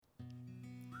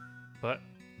But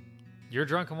you're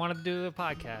drunk and wanted to do a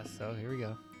podcast, so here we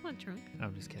go. I'm not drunk.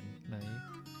 I'm just kidding. No, you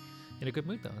in a good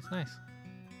mood though. It's nice.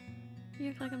 You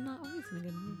act like I'm not always in a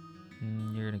good mood.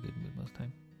 You're in a good mood most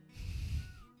time.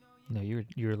 No, you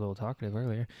were a little talkative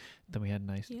earlier. Then we had a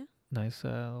nice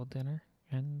little dinner,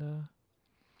 and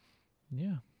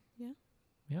yeah.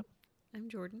 I'm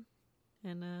Jordan,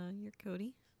 and you're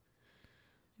Cody,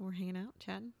 and we're hanging out,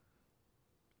 chatting.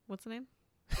 What's the name?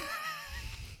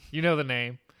 You know the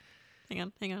name. Hang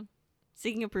on.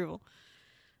 Seeking approval.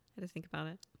 I had to think about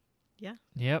it. Yeah.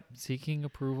 Yep. Seeking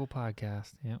Approval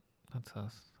Podcast. Yep. That's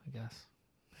us, I guess.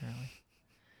 Apparently.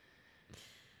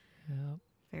 Yep.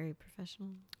 Very professional.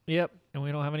 Yep. And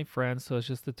we don't have any friends, so it's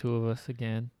just the two of us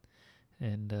again.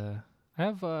 And I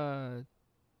have 2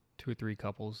 or 3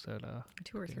 couples that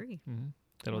 2 or 3.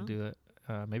 that'll Wow. do it.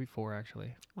 Maybe 4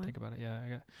 actually. Wow. Think about it. Yeah, I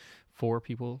got 4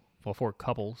 people. Well, 4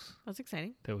 couples That's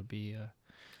exciting. that would be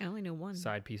I only know one.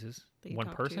 side pieces. that you One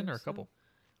talked person to, or a so- couple?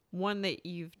 One that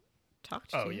you've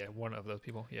talked to. Oh yeah, one of those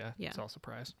people. Yeah. Yeah. It's all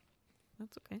surprise.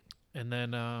 That's okay. And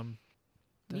then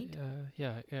Neat.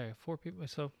 4 people.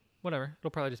 So whatever.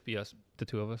 It'll probably just be us, the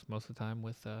 2 of us, most of the time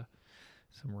with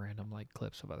some random like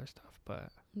clips of other stuff.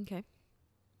 But Okay.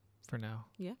 for now,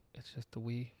 Yeah. it's just the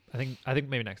we. I think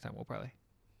maybe next time we'll probably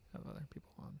have other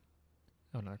people on.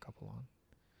 Oh, another couple on.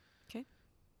 Okay.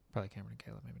 Probably Cameron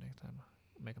and Kayla. Maybe next time,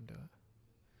 make them do it.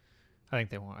 I think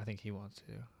they want. I think he wants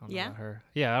to. I don't know Yeah? about her.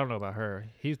 Yeah, I don't know about her.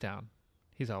 He's down.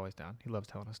 He's always down. He loves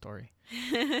telling a story.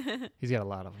 He's got a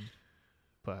lot of them.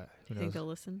 But who You think knows? they'll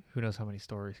listen? Who knows how many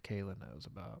stories Kayla knows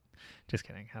about? Just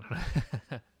kidding. I don't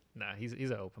know. Nah, he's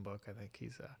an open book. I think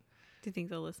he's. Do you think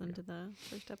they'll listen to the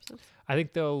first episode? I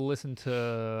think they'll listen to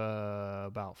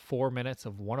about 4 minutes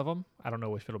of one of them. I don't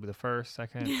know which it'll be the first,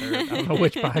 second, third. I don't know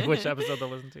which episode they'll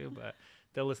listen to, but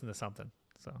they'll listen to something.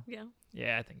 So Yeah.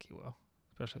 yeah, I think he will,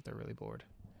 especially if they're really bored.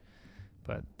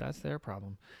 But that's their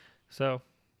problem. So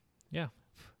yeah,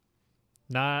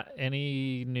 not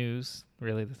any news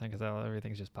really. The thing is,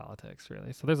 everything's just politics,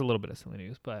 really. So there's a little bit of silly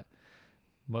news, but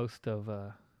most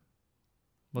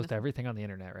Nothing. everything on the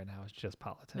internet right now is just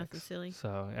politics. Nothing silly.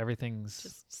 So everything's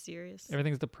Just serious.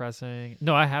 everything's depressing.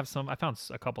 No, I found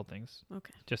a couple things,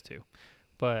 Okay. just 2,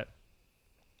 but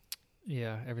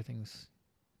yeah, everything's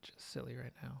just silly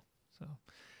right now. So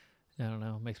I don't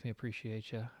know. Makes me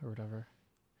appreciate you or whatever.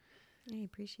 I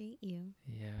appreciate you.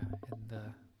 Yeah,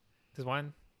 and this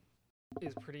wine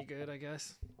is pretty good, I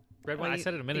guess. Red Oh, wine. I you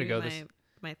said it a minute gave ago. me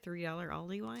my $3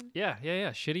 Aldi wine. Yeah.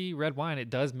 Shitty red wine. It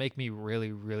does make me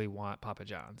really, really want Papa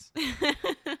John's.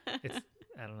 It's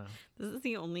I don't know. This is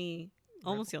the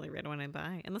almost the only red wine I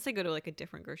buy, unless I go to like a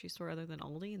different grocery store other than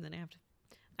Aldi, and then I have to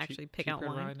actually pick out cheap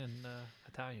red wine. and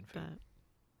Italian food.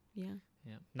 But yeah,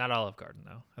 Yeah, not Olive Garden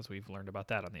though, as we've learned about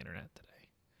that on the internet today.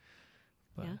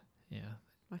 But yeah,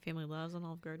 my family loves an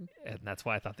Olive Garden. and that's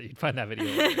why I thought that you'd find that video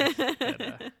hilarious.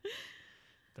 That,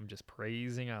 them just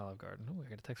praising Olive Garden. Oh, I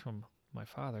got a text from my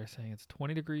father saying it's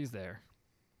 20 degrees there.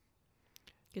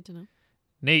 Good to know.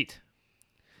 Neat.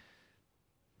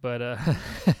 But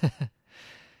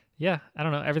yeah, I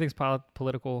don't know. Everything's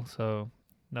political, so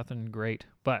nothing great.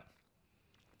 But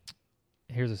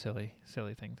here's a silly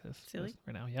thing to Silly?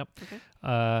 right now. Yep.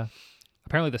 Okay.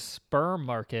 Apparently the sperm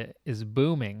market is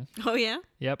booming. Oh yeah.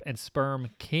 Yep, and sperm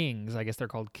kings, I guess they're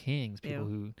called kings, people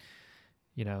Ew.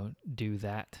 who, do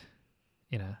that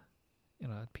in a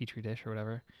petri dish or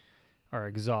whatever, are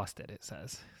exhausted, it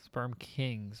says. Sperm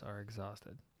kings are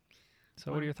exhausted. So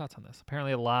what Wow. are your thoughts on this?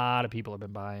 Apparently a lot of people have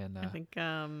been buying I think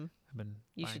have been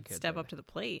you buying should kids step up lately. to the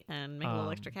plate and make a little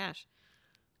extra cash.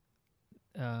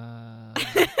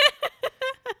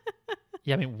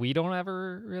 Yeah, I mean, we don't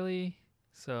ever really,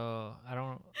 so I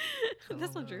don't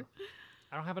That's not know. true.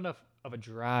 I don't have enough of a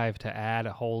drive to add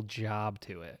a whole job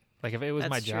to it. Like if it was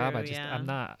my That's job, true, yeah. I'm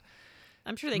not.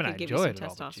 I'm sure I they mean, I could give you enjoy some it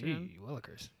all, but testosterone. gee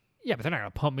willikers. Yeah, but they're not gonna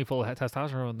pump me full of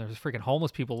testosterone when there's freaking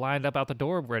homeless people lined up out the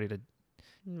door ready to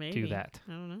Maybe. do that.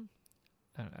 I don't know.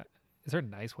 I don't know. Is there a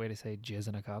nice way to say jizz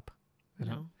in a cup? You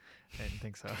know? No. I didn't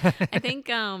think so. I think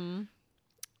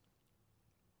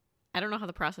I don't know how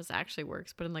the process actually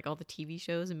works, but in like all the TV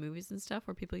shows and movies and stuff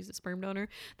where people use a sperm donor,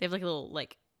 they have like a little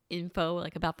like info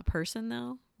like about the person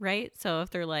though, right? So if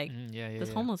they're like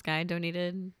this homeless guy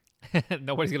donated,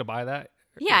 Nobody's gonna buy that.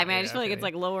 yeah, I mean I just feel like okay. it's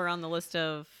like lower on the list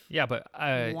of. Yeah, but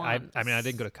I mean I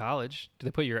didn't go to college. Do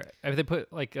they put if they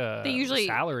put like They usually-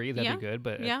 salary? That'd yeah, be good.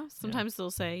 But Yeah, sometimes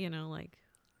they'll say like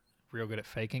real good at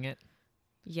faking it.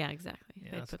 yeah, exactly.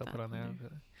 Yeah, They that's what they'll that put on there. there.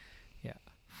 But, yeah,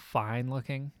 fine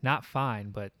looking, not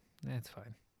fine, but it's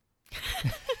fine.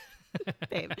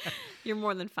 Babe, you're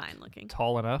more than fine looking.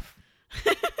 Tall enough.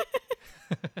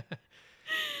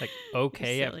 Like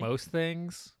okay at silly. most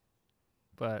things.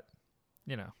 but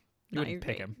you wouldn't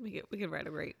pick him. We could write a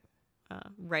great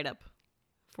write up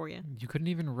for you. You couldn't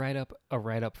even write up a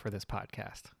write up for this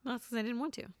podcast. No, that's because I didn't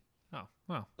want to. Oh,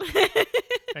 well.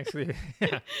 Thanks for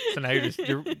yeah. So now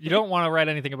you don't want to write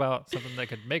anything about something that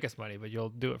could make us money, but you'll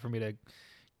do it for me to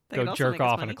go jerk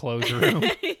off in a closed room.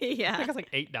 Yeah. I think it's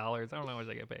like $8. I don't know how much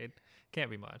I get paid.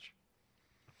 Can't be much.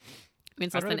 I mean,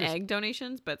 it's less than egg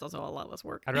donations, but it's also a lot less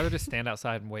work. I'd rather just stand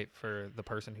outside and wait for the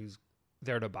person who's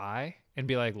there to buy and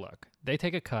be like, look, they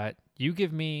take a cut. You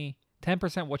give me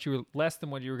 10% less than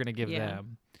what you were going to give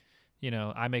them.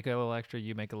 I make a little extra.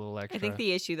 You make a little extra. I think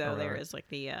the issue though there is like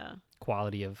the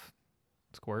quality of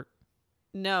squirt.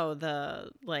 No, the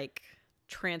like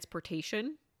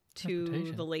transportation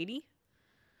to the lady.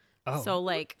 Oh, so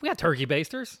like we got turkey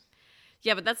basters.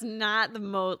 Yeah, but that's not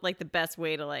the best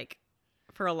way to like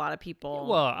for a lot of people.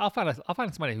 Well, I'll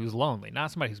find somebody who's lonely,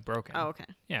 not somebody who's broken. Oh, okay.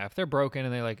 Yeah, if they're broken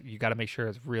and they like, you got to make sure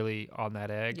it's really on that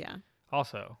egg. Yeah.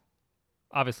 Also,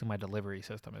 obviously my delivery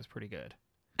system is pretty good.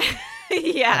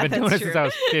 Yeah, I've been doing it true. since I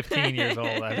was 15 years old.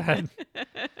 I've had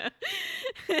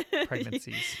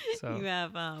pregnancies. So you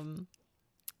have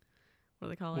what do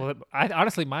they call it? Well,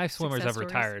 honestly, my swimmers Success have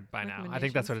retired by now. I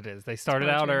think that's what it is. They started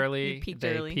out early. Peaked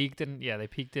they early. peaked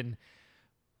in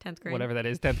 10th grade. Whatever that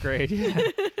is, 10th grade. Yeah.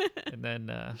 And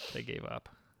then they gave up.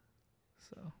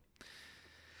 So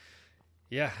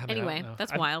yeah. Anyway,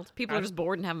 that's wild. People are just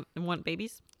bored and want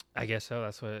babies. I guess so.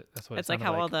 That's what it's like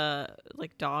how all the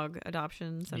like dog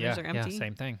adoption centers are empty. Yeah,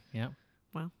 same thing. Yeah.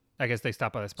 Wow. I guess they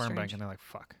stop by the sperm bank and they're like,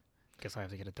 "Fuck, guess I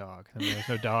have to get a dog." And there's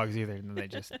no dogs either, and then they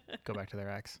just go back to their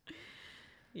ex.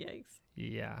 Yikes.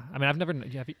 Yeah, I mean, I've never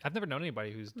known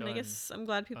anybody who's done. I guess I'm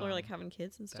glad people are like having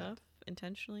kids and stuff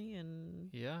intentionally and.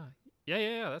 Yeah.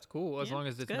 That's cool. As long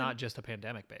as it's not just a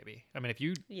pandemic baby. I mean, if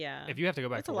you have to go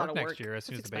back to work next year as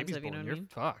soon as the baby's born, you're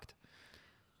fucked.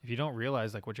 If you don't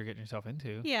realize like what you're getting yourself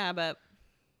into. Yeah, but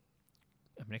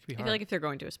I mean, it could be hard. I feel like if they're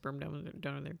going to a sperm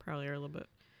donor, they probably are a little bit.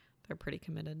 They're pretty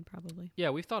committed, probably.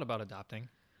 Yeah, we've thought about adopting.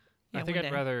 Yeah, I think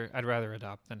I'd rather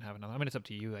adopt than have another. I mean, it's up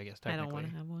to you, I guess. Technically, I don't want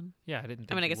to have one. Yeah, I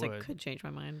didn't. I guess I could change my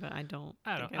mind, but I don't.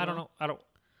 I don't know.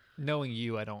 Knowing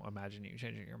you, I don't imagine you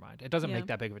changing your mind. It doesn't make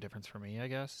that big of a difference for me, I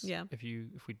guess. Yeah. If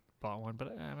we bought one,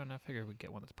 but I figured we'd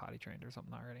get one that's potty trained or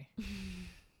something already.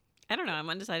 I don't know. I'm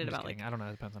undecided about I don't know.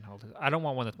 It depends on how old it is. I don't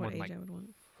want one that's more than I would want.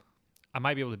 I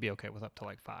might be able to be okay with up to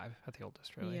like 5 at the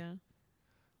oldest, really. Yeah.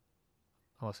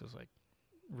 Unless it was like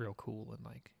real cool and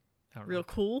like. Real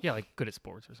cool? Yeah, like good at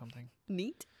sports or something.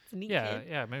 Neat. It's a neat kid.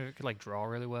 Yeah. Maybe it could like draw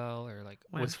really well or like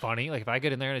was funny. Like if I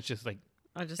get in there and it's just like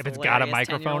if it's got a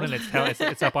microphone and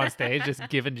it's up on stage just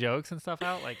giving jokes and stuff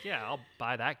out, like yeah, I'll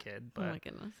buy that kid. But oh my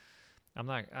goodness.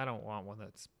 I don't want one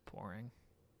that's boring.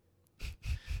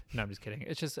 No, I'm just kidding.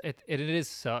 It's just it is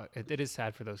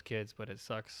sad for those kids, but it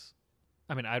sucks.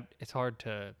 I mean, it's hard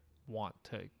to want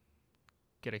to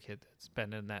get a kid that's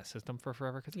been in that system for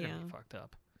forever because they're gonna be fucked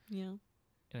up. Yeah.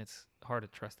 And it's hard to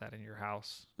trust that in your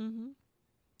house. Mm-hmm.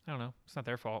 I don't know. It's not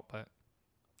their fault, but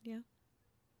yeah.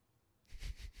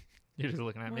 You're just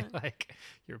looking at me like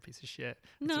you're a piece of shit.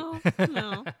 No.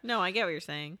 I get what you're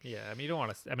saying. Yeah, I mean, you don't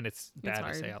want to. I mean, it's bad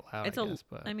to say out loud. It's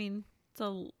but I mean, it's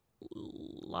a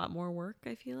lot more work.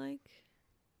 I feel like.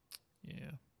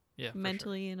 Yeah.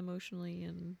 Mentally and emotionally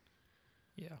and.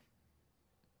 Yeah.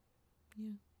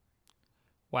 Yeah.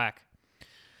 Whack.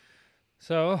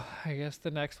 So I guess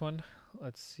the next one.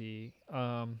 Let's see.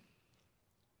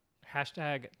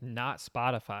 Hashtag not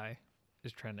Spotify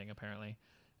is trending apparently,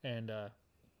 and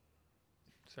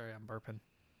sorry, I'm burping.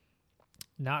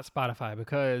 Not Spotify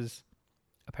because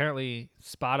apparently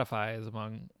Spotify is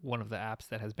among one of the apps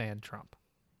that has banned Trump.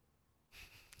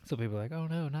 So people are like, "Oh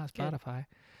no, not Spotify."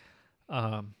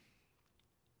 I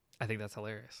think that's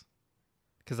hilarious.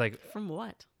 Because like from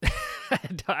what?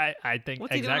 I think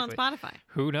what's he doing on Spotify?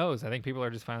 Who knows? I think people are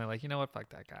just finally like, you know what, fuck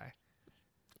that guy.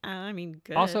 I mean,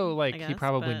 good. Also, like he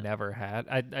probably never had.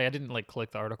 I didn't like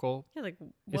click the article. Yeah, like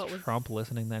is Trump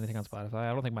listening to anything on Spotify?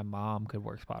 I don't think my mom could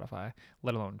work Spotify,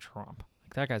 let alone Trump.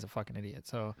 Like that guy's a fucking idiot.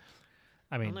 So,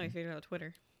 I mean, I figured out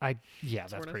Twitter.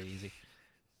 That's pretty easy.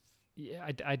 Yeah,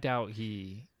 I doubt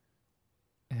he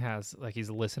has like he's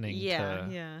listening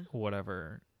to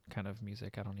whatever kind of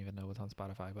music. I don't even know what's on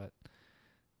Spotify, but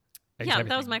yeah,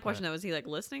 that was my question. Though, is he like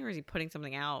listening or is he putting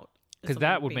something out? Because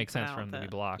that would make sense for him to be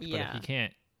blocked. But if he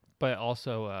can't, but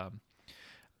also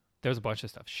there's a bunch of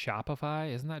stuff.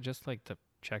 Shopify, isn't that just like to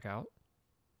check out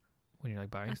when you're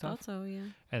like buying stuff? I thought so, yeah.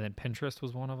 And then Pinterest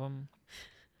was one of them.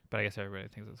 But I guess everybody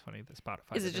thinks it's funny that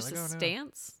Spotify. Is it just a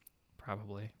stance? No.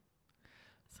 Probably.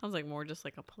 Sounds like more just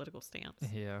like a political stance.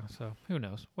 Yeah. So who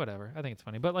knows? Whatever. I think it's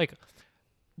funny. But like,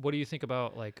 what do you think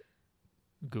about like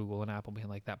Google and Apple being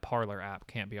like, that Parler app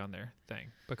can't be on their thing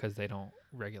because they don't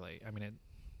regulate. I mean,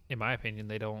 in my opinion,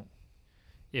 they don't.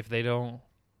 If they don't,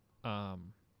 I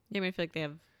mean, I feel like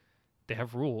they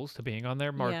have rules to being on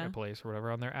their marketplace or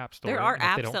whatever, on their app store. There are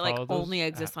apps that like only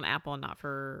exist on Apple and not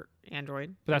for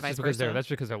Android. But that's just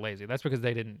because they're lazy. That's because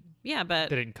they didn't. Yeah, but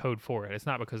they didn't code for it. It's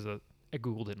not because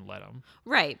Google didn't let them.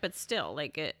 Right, but still,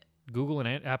 like it. Google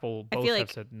and Apple both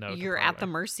have said no. You're at the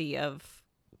mercy of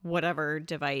whatever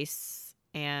device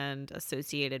and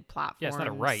associated platforms it's not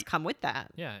a right. come with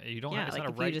that. Yeah, you don't. It's like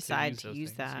not a if right you decide to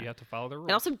use that, so you have to follow the rules.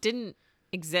 It also didn't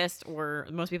exist, or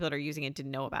most people that are using it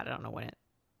didn't know about it. I don't know when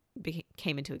it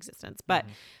came into existence, but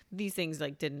these things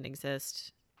like didn't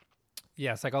exist.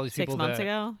 Yeah, it's like all these 6 people months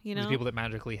ago, you know, these people that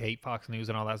magically hate Fox News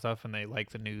and all that stuff, and they like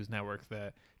the news network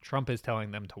that Trump is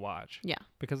telling them to watch. Yeah,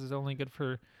 because it's only good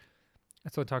for.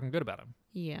 That's what talking good about him.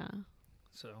 Yeah.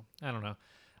 So I don't know.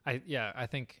 I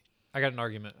think I got an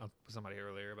argument with somebody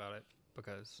earlier about it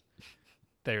because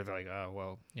they're like, oh,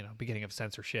 well, you know, beginning of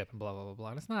censorship and blah, blah, blah, blah.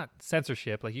 And it's not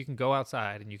censorship. Like, you can go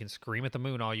outside and you can scream at the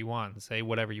moon all you want and say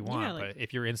whatever you want. But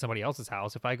if you're in somebody else's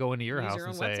house, if I go into your house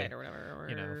and say, or whatever,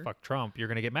 you know, fuck Trump, you're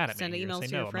going to get mad at me. Send emails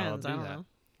to your friends. I don't know.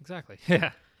 Exactly.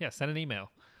 Yeah. Yeah. Send an email.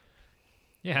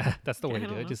 Yeah. That's the way to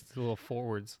do it. Just little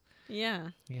forwards. Yeah.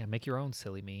 Yeah. Make your own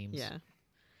silly memes. Yeah.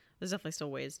 There's definitely still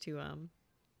ways to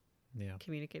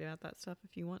communicate about that stuff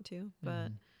if you want to. But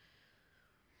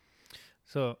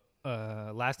so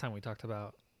last time we talked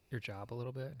about your job a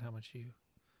little bit and how much you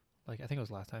like. I think it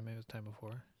was last time, maybe it was the time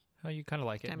before. How you kind of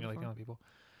like it and you're like other people.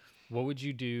 What would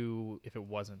you do if it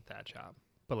wasn't that job,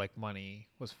 but like money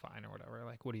was fine or whatever?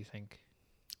 Like, what do you think?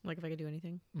 Like if I could do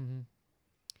anything? Mm-hmm.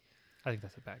 I think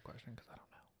that's a bad question because I don't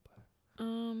know. But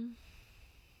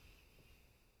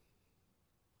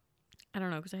I don't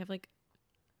know because I have like,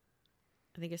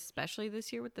 I think especially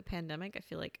this year with the pandemic, I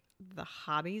feel like the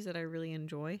hobbies that I really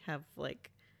enjoy have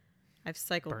like, I've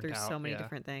cycled through so many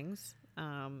different things.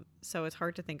 So it's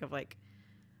hard to think of like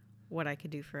what I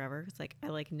could do forever. It's like I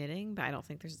like knitting, but I don't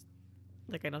think I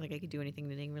don't think I could do anything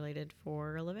knitting related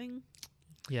for a living.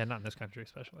 Yeah, not in this country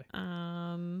especially.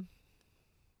 But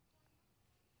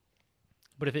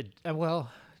if it I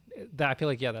feel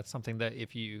like that's something that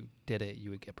if you did it,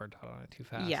 you would get burnt out on it too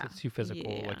fast. Yeah, it's too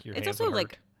physical. Yeah. Like your hands would hurt.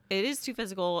 Like it is too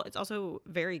physical. It's also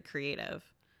very creative.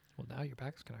 Well, now your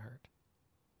back's gonna hurt.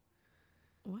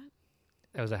 What?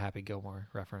 That was a Happy Gilmore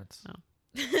reference. Oh,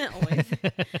 always.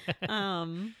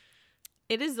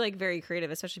 It is like very creative,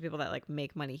 especially people that like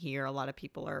make money here. A lot of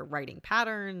people are writing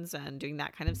patterns and doing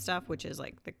that kind of stuff, which is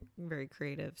like the very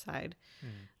creative side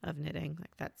of knitting.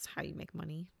 Like that's how you make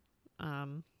money. Yeah,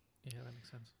 that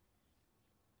makes sense.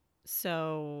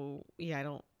 So yeah, I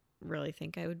don't really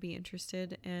think I would be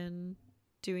interested in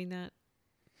doing that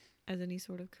as any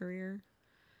sort of career.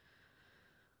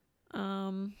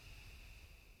 I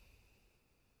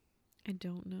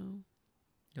don't know.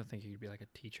 You don't think you could be like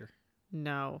a teacher?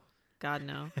 No. God,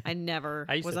 no. I never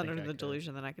was under the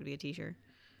delusion that I could be a teacher.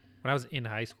 When I was in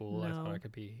high school, I thought I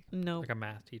could be like a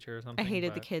math teacher or something. I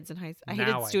hated the kids in high school. I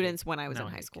hated students when I was in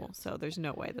high school. Kids. So there's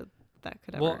no way that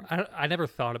could ever. Well, I never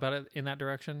thought about it in that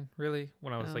direction, really.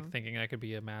 When I was like thinking I could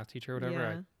be a math teacher or whatever,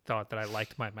 I thought that I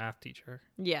liked my math teacher.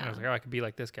 Yeah. And I was like, oh, I could be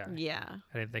like this guy. Yeah.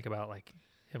 I didn't think about like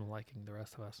him liking the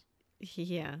rest of us.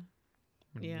 Yeah.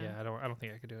 Yeah. I don't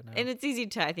think I could do it now. And it's easy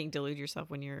to, I think, delude yourself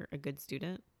when you're a good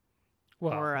student.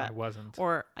 Well, I wasn't.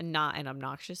 Or not an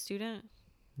obnoxious student.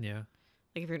 Yeah.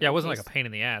 Like if you're it wasn't like a pain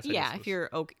in the ass. Yeah, if you're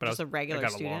just a regular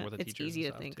student, it's easy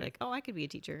to think like, oh, I could be a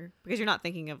teacher. Because you're not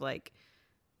thinking of like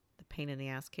the pain in the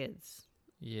ass kids.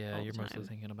 Yeah, you're mostly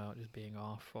thinking about just being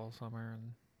off all summer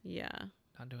and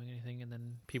not doing anything, and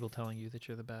then people telling you that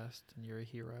you're the best and you're a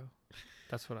hero.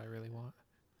 That's what I really want.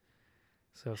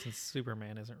 So since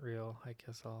Superman isn't real, I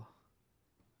guess I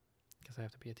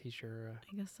have to be a teacher.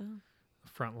 I guess so. A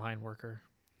frontline worker.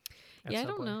 Yeah,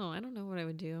 Subway. I don't know what I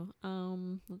would do.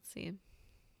 Let's see.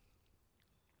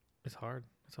 It's hard.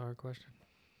 It's a hard question.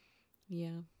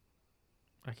 Yeah.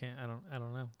 I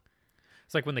don't know.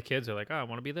 It's like when the kids are like, oh, I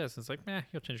want to be this. It's like,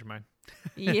 you'll change your mind.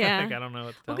 Yeah. Like, I don't know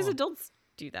what to tell because adults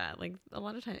do that. Like a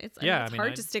lot of times it's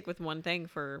hard to stick with one thing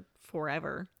for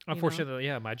forever. Unfortunately,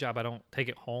 my job, I don't take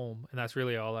it home. And that's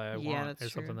really all I want. That's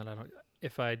is true. Something that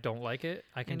if I don't like it,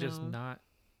 I can just not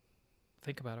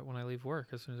think about it when I leave work.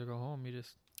 As soon as I go home, you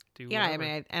just do whatever. I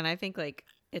mean, I think like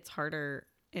it's harder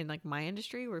in like my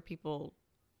industry where people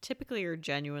typically are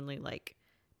genuinely like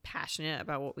passionate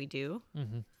about what we do.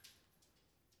 Mm-hmm.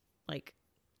 Like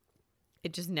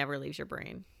it just never leaves your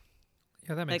brain.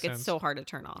 Yeah, that makes sense. Like it's so hard to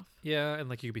turn off. Yeah, and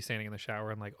like you could be standing in the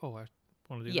shower and like, oh, I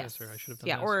want to do this, or I should have done this.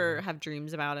 Yeah, or have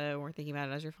dreams about it, or thinking about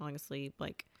it as you're falling asleep.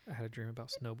 Like I had a dream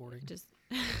about snowboarding.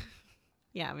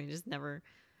 Yeah, I mean, it just never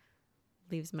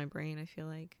leaves my brain, I feel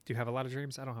like. Do you have a lot of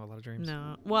dreams? I don't have a lot of dreams.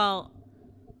 No. Well,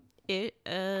 a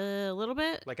little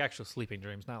bit. Like actual sleeping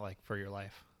dreams, not like for your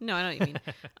life. No, I know what you mean.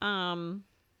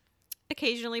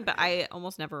 Occasionally, but I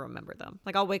almost never remember them.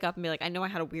 Like, I'll wake up and be like, I know I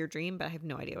had a weird dream, but I have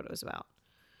no idea what it was about.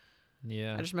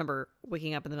 Yeah. I just remember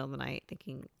waking up in the middle of the night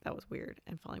thinking that was weird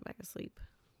and falling back asleep.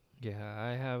 Yeah,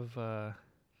 I have I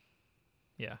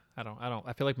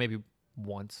feel like maybe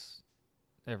once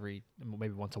a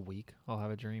week I'll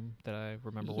have a dream that I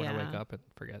remember when I wake up and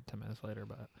forget 10 minutes later,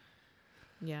 but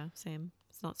yeah, same.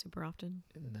 It's not super often.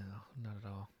 No, not at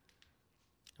all.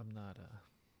 I'm not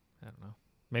I don't know.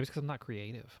 Maybe it's because I'm not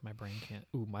creative. My brain can't.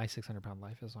 Ooh, my 600-pound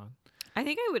life is on. I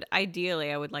think I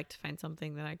would like to find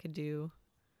something that I could do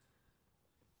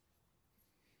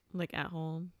like at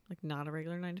home, like not a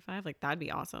regular 9 to 5. Like that'd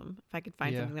be awesome. If I could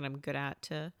find something that I'm good at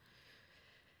to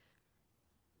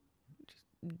just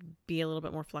be a little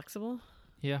bit more flexible.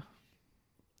 Yeah.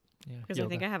 Yeah. Because I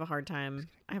think I have a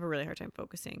really hard time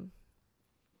focusing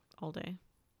all day.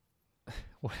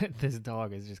 This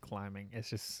dog is just climbing. It's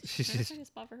just, she's just. A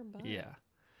spot for her butt. Yeah.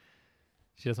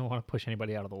 She doesn't want to push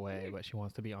anybody out of the way, but she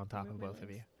wants to be on top of both of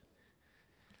you.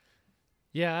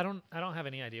 Yeah, I don't have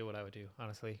any idea what I would do,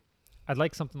 honestly. I'd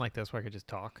like something like this where I could just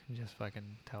talk and just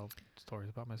fucking tell stories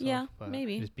about myself. Yeah, but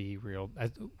maybe. Just be real.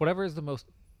 Whatever is the most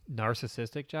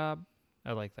narcissistic job,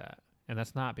 I like that. And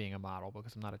that's not being a model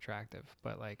because I'm not attractive.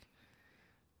 But like,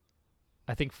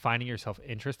 I think finding yourself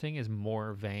interesting is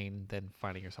more vain than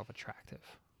finding yourself attractive.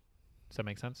 Does that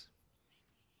make sense?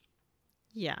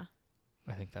 Yeah.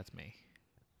 I think that's me.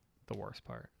 The worst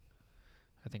part.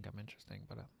 I think I'm interesting,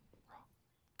 but I'm wrong.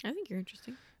 I think you're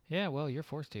interesting. Yeah, well, you're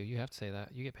forced to. You have to say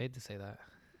that. You get paid to say that.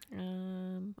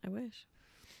 I wish.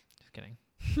 Just kidding.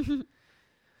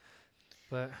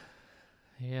 But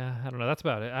yeah, I don't know. That's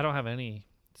about it. I don't have any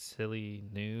silly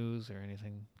news or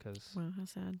anything because. Wow, how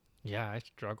sad. Yeah, I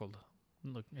struggled.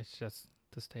 Look, it's just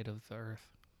the state of the earth.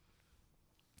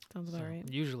 Sounds about right.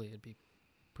 Usually it'd be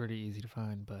pretty easy to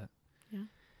find, but yeah,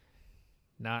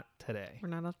 not today. We're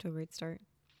not off to a great start.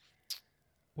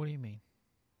 What do you mean?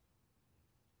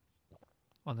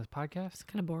 On this podcast? It's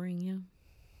kind of boring, yeah.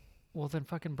 Well, then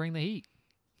fucking bring the heat.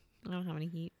 I don't have any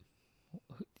heat.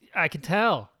 I can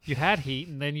tell. You had heat,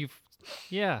 and then you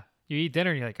eat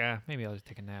dinner, and you're like, maybe I'll just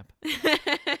take a nap.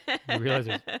 You realize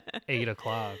it's 8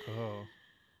 o'clock. Oh.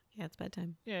 Yeah, it's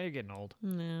bedtime. Yeah, you're getting old.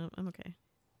 No, I'm okay.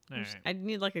 Right. I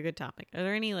need like a good topic. Are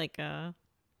there any like not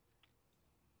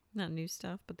new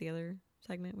stuff, but the other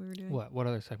segment we were doing? What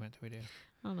other segment do we do?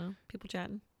 I don't know. People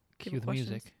chatting. Cue the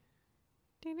music.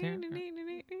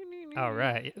 All All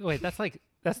right. Wait, that's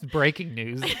breaking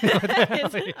news.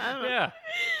 Yeah.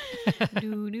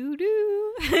 Do do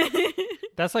do.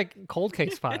 That's like cold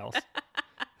case files.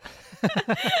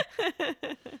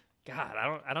 God,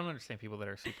 I don't understand people that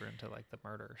are super into like the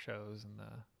murder shows and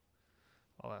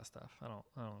all that stuff. I don't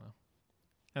know.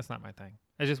 That's not my thing.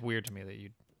 It's just weird to me that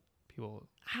people.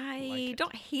 I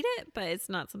don't hate it, but it's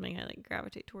not something I like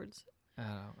gravitate towards.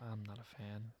 I'm not a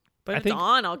fan. But if it's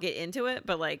on, I'll get into it.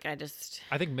 But like, I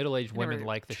think middle-aged women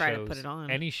like the shows. To put it on.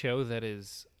 Any show that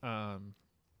is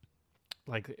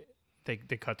like they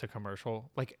cut to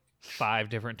commercial like 5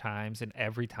 different times, and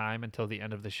every time until the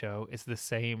end of the show, it's the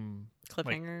same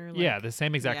cliffhanger. The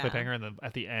same exact cliffhanger, and then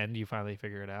at the end you finally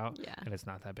figure it out. Yeah, and it's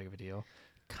not that big of a deal.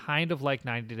 Kind of like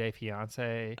 90 Day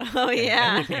Fiance. Oh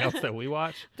yeah, everything else that we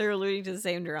watch. They're alluding to the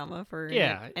same drama for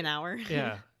like an hour.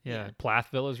 Yeah. Yeah,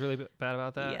 Plathville is really bad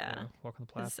about that. Yeah, Welcome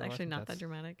to Plathville. It's actually not that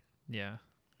dramatic. Yeah,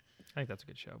 I think that's a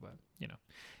good show, but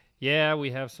yeah, we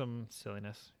have some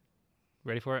silliness.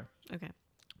 Ready for it? Okay.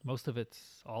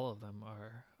 All of them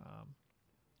are,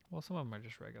 some of them are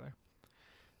just regular.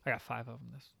 I got 5 of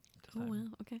them this time. Oh wow,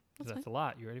 okay, that's a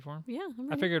lot. You ready for them? Yeah, I'm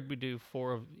ready. I figured we'd do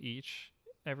 4 of each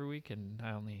every week, and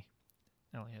I only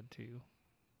had 2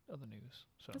 of the news,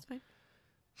 so that's fine.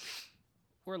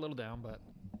 We're a little down, but.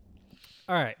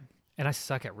 All right. And I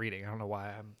suck at reading. I don't know why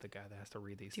I'm the guy that has to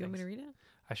read these things. Do you want me to read it?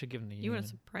 I should give them to you. You want to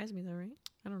surprise me though, right?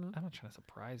 I don't know. I'm not trying to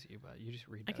surprise you, but you just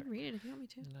read it. I can read it if you want me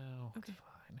to. No, okay. It's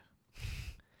fine.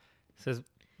 It says,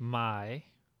 my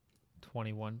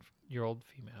 21-year-old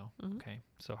female. Mm-hmm. Okay.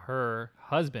 So her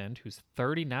husband, who's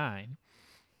 39,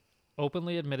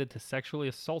 openly admitted to sexually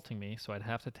assaulting me, so I'd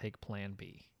have to take Plan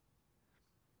B.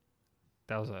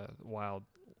 That was a wild,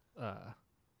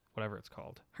 whatever it's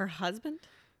called. Her husband?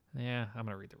 Yeah, I'm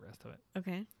going to read the rest of it.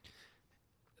 Okay.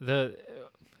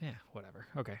 Whatever.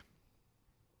 Okay.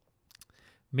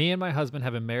 Me and my husband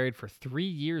have been married for 3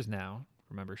 years now.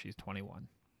 Remember, she's 21.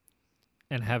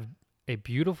 And have a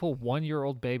beautiful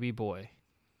 1-year-old baby boy.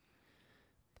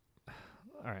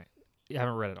 All right.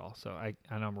 haven't read it all, so I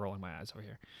know I'm rolling my eyes over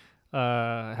here.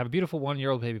 Have a beautiful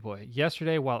 1-year-old baby boy.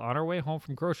 Yesterday, while on our way home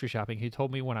from grocery shopping, he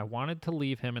told me when I wanted to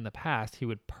leave him in the past, he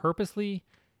would purposely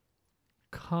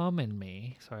come in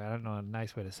me. Sorry, I don't know a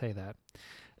nice way to say that.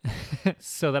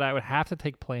 So that I would have to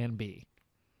take plan B.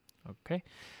 Okay.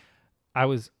 I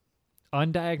was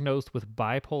undiagnosed with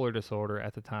bipolar disorder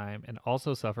at the time and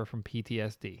also suffer from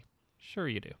PTSD. Sure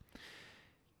you do.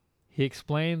 He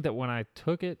explained that when I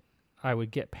took it, I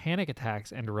would get panic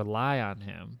attacks and rely on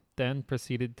him, then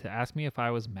proceeded to ask me if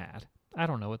I was mad. I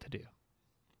don't know what to do.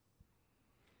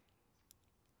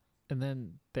 And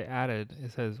then they added,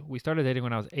 it says, we started dating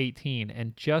when I was 18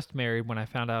 and just married when I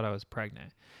found out I was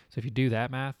pregnant. So if you do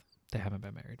that math, they haven't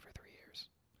been married for 3 years.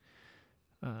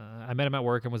 I met him at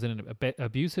work and was in an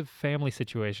abusive family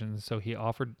situation, so he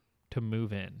offered to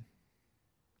move in.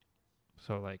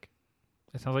 So, like,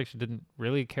 it sounds like she didn't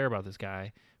really care about this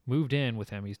guy. Moved in with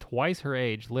him. He's twice her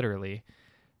age, literally.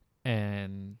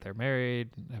 And they're married,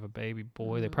 have a baby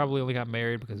boy. They probably only got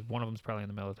married because one of them's probably in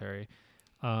the military.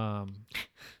 I'm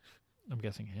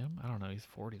guessing him. I don't know. He's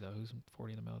 40, though. Who's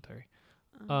 40 in the military?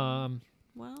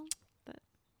 Well,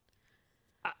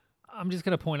 I'm just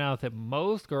going to point out that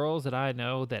most girls that I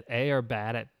know that are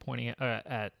bad at pointing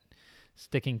at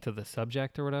sticking to the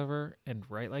subject or whatever and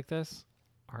write like this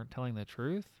aren't telling the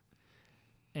truth.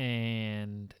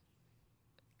 And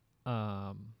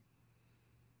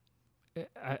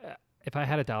if I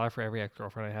had $1 for every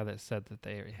ex-girlfriend I had that said that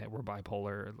they were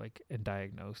bipolar, like, and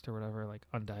diagnosed or whatever, like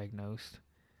undiagnosed,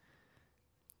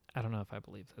 I don't know if I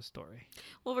believe this story.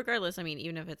 Well, regardless, I mean,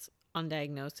 even if it's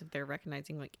undiagnosed, if they're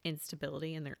recognizing like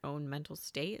instability in their own mental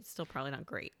state, it's still probably not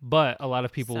great. But a lot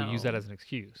of people use that as an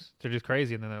excuse. They're just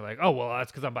crazy, and then they're like, "Oh, well,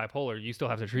 that's because I'm bipolar. You still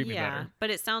have to treat me better." Yeah, but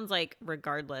it sounds like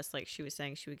regardless, like she was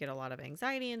saying, she would get a lot of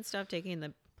anxiety and stuff taking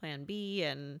the plan B,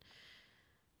 and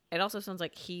it also sounds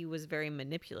like he was very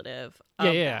manipulative.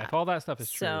 Yeah. If all that stuff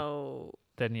is true,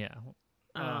 then yeah.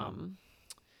 I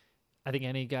think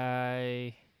any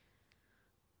guy.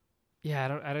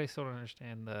 Yeah, I still don't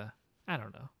understand I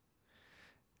don't know.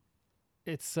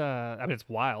 It's I mean, it's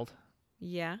wild.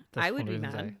 Yeah, I would be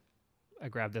mad. I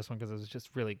grabbed this one because it was just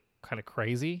really kind of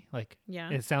crazy. Like, yeah,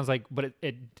 it sounds like, but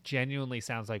it genuinely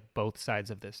sounds like both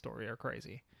sides of this story are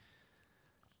crazy.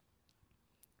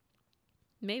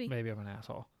 Maybe I'm an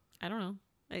asshole. I don't know.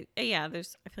 I feel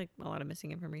like a lot of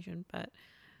missing information, but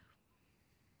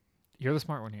you're the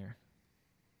smart one here.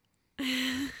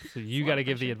 So you got to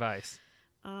give the advice.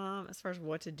 As far as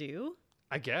what to do,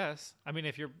 I guess. I mean,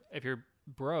 if you're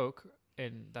broke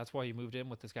and that's why you moved in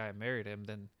with this guy and married him,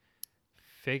 then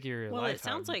figure your life out. Well, it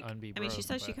sounds like, I mean, she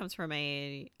says she comes from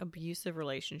a abusive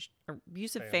relationship,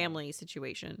 abusive family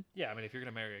situation. Yeah, I mean, if you're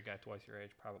gonna marry a guy twice your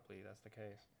age, probably that's the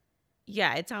case.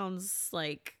 Yeah, it sounds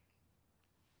like.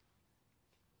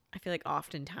 I feel like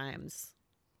oftentimes,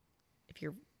 if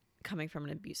you're coming from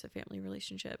an abusive family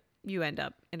relationship, you end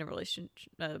up in a relationship,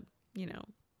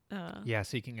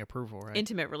 seeking approval, right?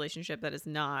 Intimate relationship that is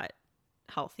not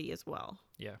healthy as well.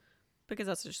 Yeah. Because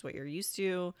that's just what you're used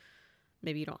to.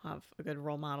 Maybe you don't have a good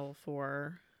role model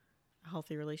for a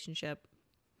healthy relationship.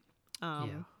 I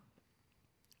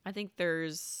think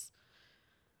if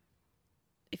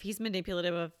he's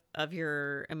manipulative of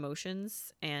your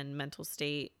emotions and mental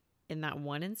state in that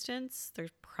one instance,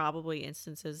 there's probably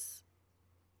instances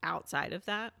outside of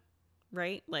that,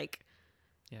 right? Like,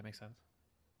 yeah, it makes sense.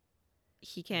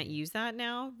 He can't use that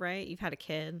now, right? You've had a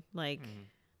kid, like.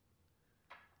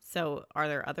 So are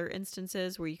there other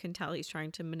instances where you can tell he's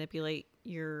trying to manipulate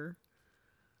you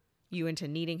into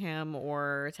needing him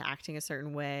or to acting a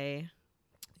certain way?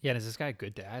 Yeah, and is this guy a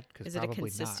good dad? Is it a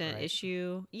consistent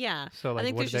issue? Yeah. So,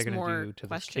 like, what are they going to do to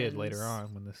this kid later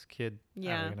on when this kid are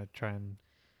going to try and...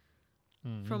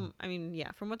 From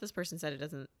what this person said,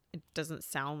 it doesn't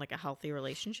sound like a healthy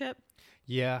relationship.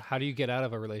 Yeah, how do you get out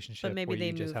of a relationship where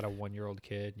you just had a 1-year-old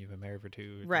kid and you've been married for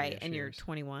 2 right, and you're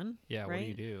 21? Yeah, right? What do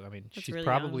you do? I mean, That's she's really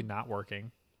probably young. not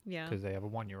working. Yeah. Because they have a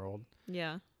 1-year-old.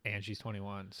 Yeah. And she's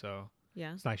 21, so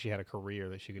yeah, it's not like she had a career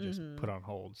that she could just put on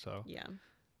hold. So yeah,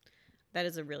 that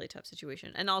is a really tough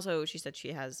situation. And also, she said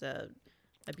she has a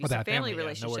abusive family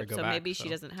relationship, so maybe she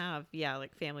doesn't have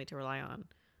like family to rely on.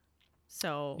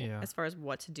 So as far as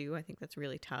what to do, I think that's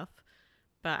really tough.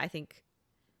 But I think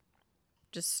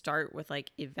just start with like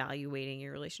evaluating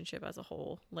your relationship as a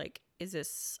whole. Like, is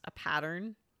this a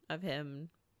pattern of him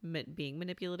being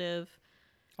manipulative?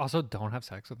 Also, don't have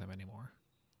sex with him anymore.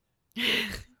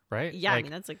 Right? Yeah, I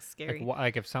mean, that's like scary.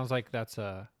 Like it sounds like that's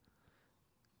a...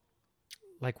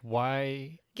 Like,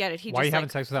 why... Get it? Why are you having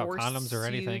sex without condoms or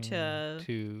anything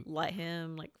to let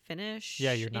him like finish?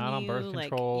 Yeah, you're not on birth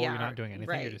control. Like, you're not doing anything.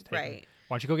 Right, you're just taking... right.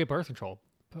 Why don't you go get birth control?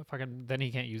 fucking, then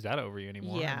he can't use that over you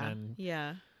anymore. Yeah. And then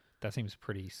yeah. that seems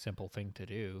pretty simple thing to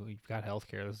do. You've got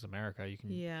healthcare. This is America. You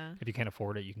can, Yeah. if you can't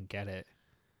afford it, you can get it.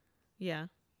 Yeah.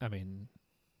 I mean,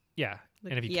 yeah.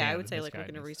 Like, And if you yeah, can, I would say this like guy look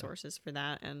into needs to- resources for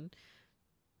that, and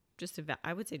just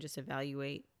I would say just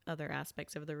evaluate other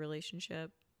aspects of the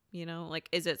relationship. You know, like,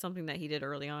 is it something that he did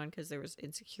early on because there was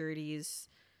insecurities?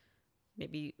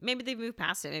 Maybe they've moved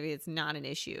past it. Maybe it's not an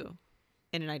issue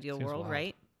in an ideal Seems world, wild.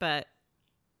 right? But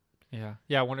Yeah.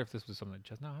 I wonder if this was something that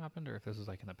just now happened, or if this was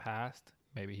like in the past.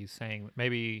 Maybe he's saying,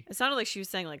 maybe, it sounded like she was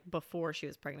saying like before she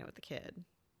was pregnant with the kid.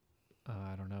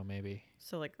 I don't know, maybe.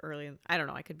 So like I don't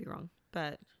know. I could be wrong,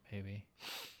 but Maybe.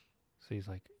 So he's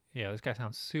like, yeah, this guy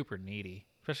sounds super needy,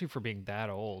 especially for being that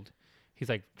old. He's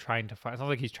like trying to find, sounds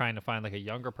like he's trying to find like a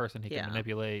younger person he Yeah. can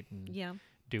manipulate and yeah,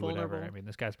 do vulnerable. whatever. I mean,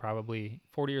 this guy's probably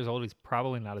 40 years old. He's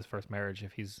probably not his first marriage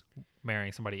if he's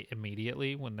marrying somebody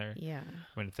immediately when they're, yeah,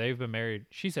 I mean, if they've been married,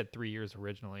 she said 3 years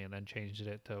originally and then changed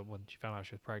it to when she found out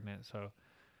she was pregnant. So,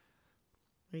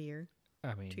 a year,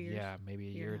 I mean, 2 years? yeah, maybe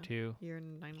a year or two. year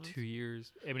and 9 months. 2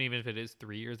 years. I mean, even if it is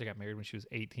 3 years, they got married when she was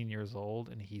 18 years old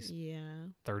and he's Yeah,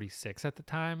 36 at the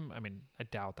time. I mean, I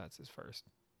doubt that's his first.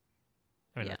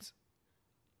 I mean, Yeah. that's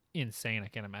insane. I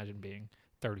can't imagine being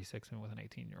 36 and with an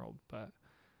 18-year-old, but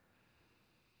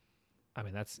I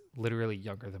mean, that's literally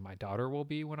younger than my daughter will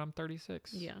be when I'm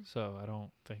 36. Yeah. So I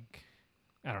don't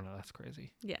know. That's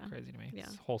crazy. yeah, Crazy to me. Yeah.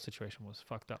 This whole situation was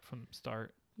fucked up from the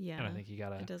start. yeah. And I think you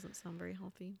got It to doesn't sound very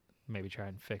healthy. maybe try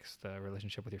and fix the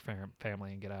relationship with your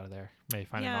family and get out of there. Maybe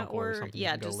find Yeah, an uncle or or- something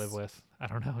yeah, you can go live just- with. I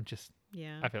don't know. Just,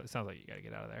 Yeah, I feel it sounds like you got to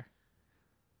get out of there.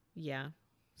 yeah.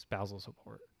 Spousal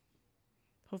support.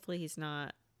 Hopefully he's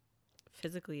not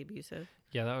physically abusive,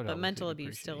 Yeah, that would but obviously mental be abuse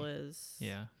pretty still shitty. is.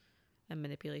 Yeah. And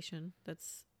manipulation.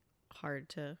 That's hard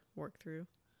to work through.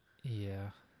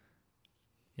 Yeah.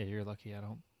 Yeah, you're lucky I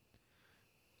don't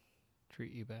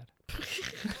treat you bad.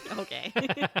 Okay.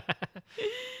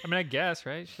 I mean, I guess,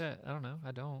 right? Shit. I don't know.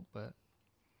 I don't, but.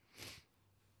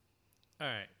 All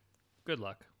right. Good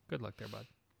luck. Good luck there, bud.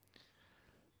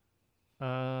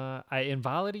 I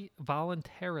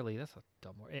voluntarily, that's a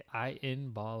dumb word. I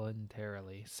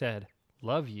involuntarily said,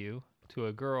 love you to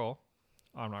a girl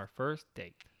on our first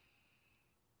date.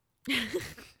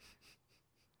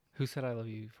 Who said I love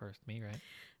you first? Me, right?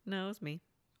 No, it's me.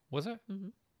 Was it? Mm-hmm.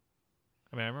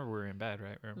 I mean, I remember we were in bed,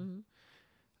 right? Mm-hmm.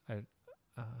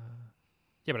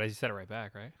 Yeah, but I just said it right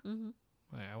back, right? Mm-hmm.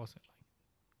 Well, I wasn't like,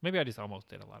 maybe I just almost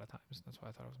did a lot of times. That's why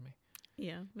I thought it was me.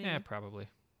 Yeah. Maybe. Yeah, probably.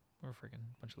 We're a freaking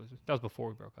bunch of losers. That was before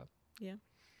we broke up. Yeah.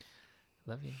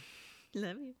 Love you.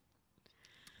 Love you.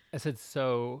 I said,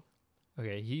 so,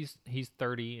 okay, he's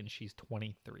 30 and she's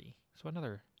 23. So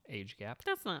another age gap.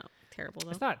 That's not terrible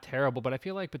though. It's not terrible, but I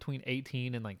feel like between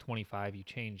 18 and like 25, you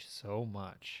change so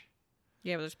much.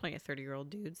 Yeah, but there's plenty of 30-year-old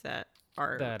dudes that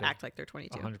act like they're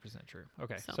 22. 100% true.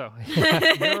 Okay, So. so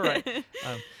you're right.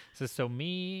 So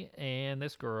me and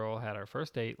this girl had our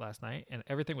first date last night, and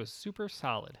everything was super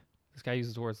solid. This guy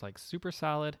uses words like super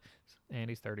solid, and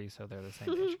he's 30, so they're the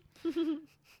same age.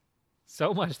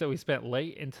 So much that we spent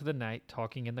late into the night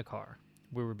talking in the car.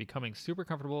 We were becoming super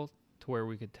comfortable to where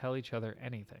we could tell each other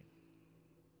anything.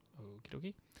 Okie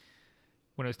dokie.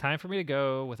 When it was time for me to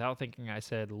go, without thinking, I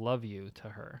said, love you to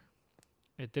her.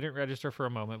 It didn't register for a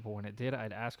moment, but when it did, I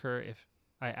asked her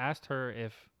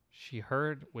if she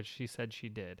heard, which she said she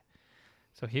did.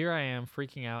 So here I am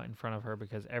freaking out in front of her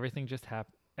because everything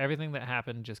that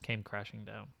happened just came crashing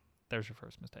down. There's your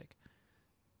first mistake.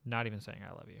 Not even saying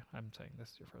I love you. I'm saying this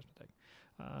is your first mistake.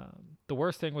 The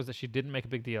worst thing was that she didn't make a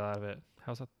big deal out of it.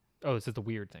 How's that? Oh, this is the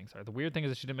weird thing. Sorry. The weird thing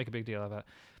is that she didn't make a big deal out of it.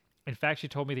 In fact, she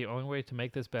told me the only way to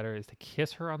make this better is to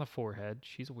kiss her on the forehead.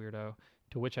 She's a weirdo,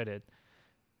 to which I did.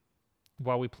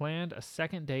 While we planned a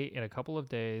second date in a couple of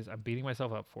days, I'm beating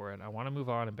myself up for it. I want to move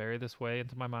on and bury this way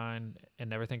into my mind and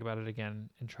never think about it again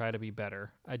and try to be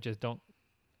better. I just don't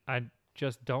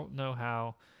know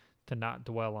how to not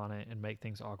dwell on it and make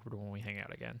things awkward when we hang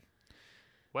out again.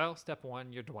 Well, step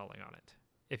one, you're dwelling on it.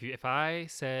 If I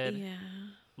said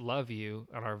love you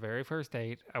on our very first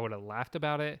date, I would have laughed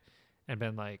about it and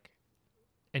been like,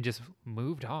 and just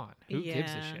moved on. Who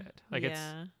gives a shit? Like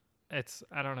it's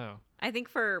I don't know. I think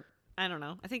for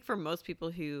most people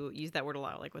who use that word a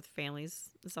lot, like with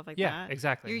families and stuff like that. Yeah,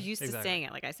 exactly. You're used to saying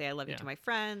it. Like I say, I love you to my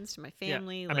friends, to my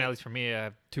family. Yeah. Like, I mean, at least for me, I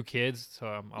have 2 kids, so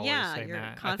I'm always saying you're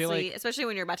that. constantly, I feel like, especially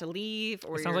when you're about to leave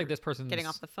or it sounds like this person's getting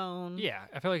off the phone. Yeah,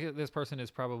 I feel like this person is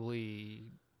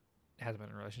probably hasn't been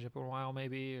in a relationship in a while,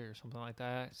 maybe, or something like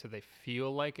that. So they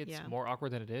feel like it's more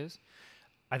awkward than it is.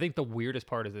 I think the weirdest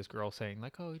part is this girl saying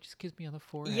like, "Oh, he just kissed me on the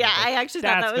forehead." Yeah, like, I actually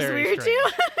thought that was weird too.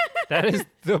 That is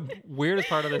the weirdest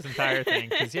part of this entire thing.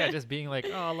 Because, yeah, just being like,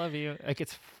 oh, I love you. Like,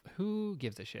 who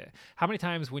gives a shit? How many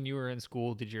times when you were in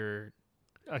school did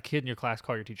a kid in your class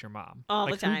call your teacher mom? All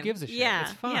like, the time. Who gives a shit? Yeah.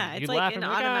 It's fun. Yeah. It's You'd like laugh an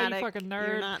and automatic. you fucking nerd.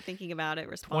 You're not thinking about it.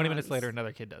 Response. 20 minutes later,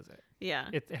 another kid does it. Yeah.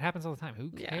 It happens all the time.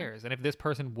 Who Yeah. cares? And if this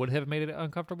person would have made it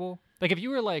uncomfortable, like if you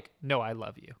were like, no, I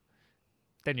love you,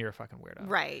 then you're a fucking weirdo.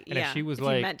 Right. And yeah. if she was if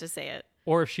like, you meant to say it.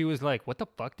 or if she was like, what the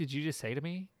fuck did you just say to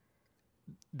me?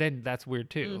 Then that's weird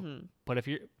too. Mm-hmm. But if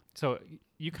you're, so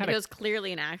you kind It of, was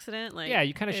clearly an accident. Like, yeah,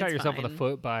 you kind of shot it's yourself in the fine.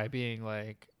 foot by being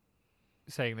like,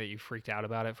 saying that you freaked out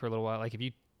about it for a little while. Like if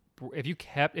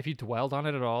you dwelled on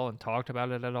it at all and talked about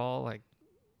it at all, like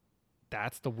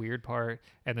that's the weird part.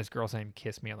 And this girl saying,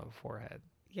 kiss me on the forehead.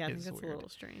 Yeah, I think is that's weird. a little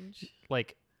strange.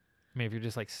 Like, I mean, if you're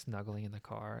just like snuggling in the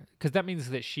car, because that means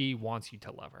that she wants you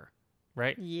to love her,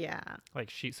 right? Yeah. Like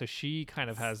she kind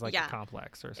of has like Yeah. a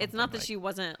complex or something. It's not that like, she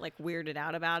wasn't like weirded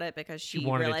out about it because she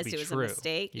wanted it to realized be it was true. a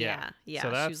mistake. Yeah. Yeah. So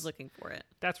She that's- was looking for it.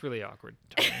 That's really awkward.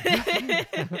 To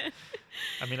me.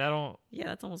 I mean, Yeah,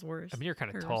 that's almost worse. I mean, you're kind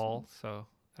of Her tall, so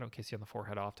I don't kiss you on the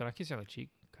forehead often. I kiss you on the cheek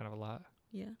kind of a lot,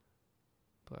 Yeah.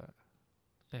 but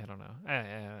I don't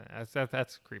know.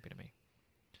 That's creepy to me.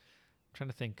 I'm trying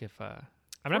to think if I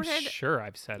mean, I'm Forehead- sure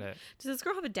I've said it. Does this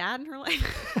girl have a dad in her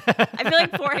life? I feel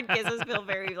like forehead kisses feel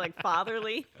very like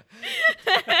fatherly.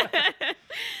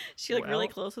 She like really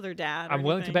Well, close with her dad. or I'm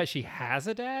willing to anything? bet she has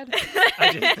a dad.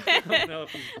 I just don't know if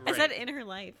he's I said great. in her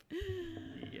life.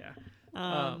 Yeah.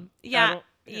 Yeah. yeah.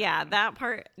 Yeah, that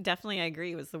part definitely I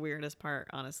agree was the weirdest part,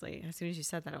 honestly. As soon as you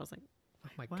said that, I was like, Oh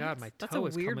my what? god, my That's toe a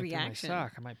is weird coming reaction. through my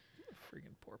sock. Am I a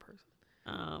freaking poor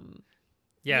person?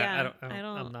 Yeah,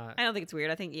 I'm not. I don't think it's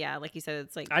weird. I think like you said,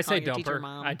 it's like I say calling your teacher dumper.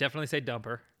 mom. I definitely say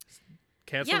dumper.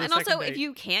 Cancel yeah, the and second also date. if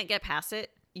you can't get past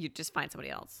it, you just find somebody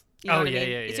else. You know what I mean?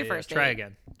 It's your first Try date.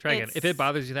 again. Try again. If it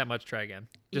bothers you that much, try again.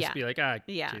 Just Yeah. be like,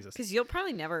 Yeah, Jesus. because you'll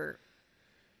probably never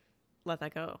let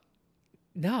that go,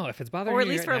 No, if it's bothering you, or at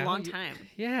least right for a now, long time.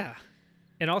 Yeah.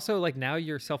 And also, like, now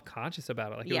you're self-conscious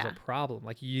about it. Like, it was Yeah. a problem.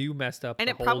 Like, you messed up And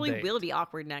the it whole probably date. will be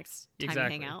awkward next time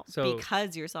Exactly. you hang out So-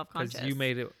 because you're self-conscious. Because you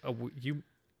made it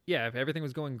yeah, if everything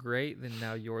was going great, then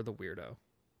now you're the weirdo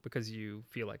because you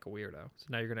feel like a weirdo. So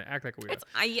now you're going to act like a weirdo.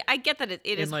 I get that it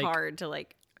is like- hard to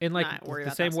like And like not worry the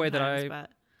about same that way that sometimes,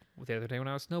 but the other day when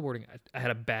I was snowboarding, I had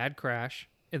a bad crash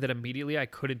and then immediately I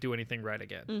couldn't do anything right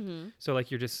again. mm-hmm. So like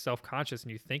you're just self-conscious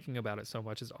and you thinking about it so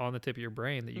much is on the tip of your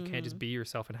brain that you can't just be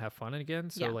yourself and have fun again.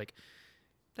 So Yeah. like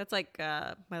That's like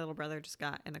my little brother just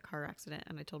got in a car accident,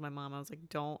 and I told my mom, I was like,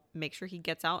 don't make sure he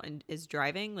gets out and is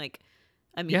driving like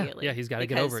immediately. yeah, he's gotta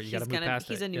get because over it. You gotta he's move past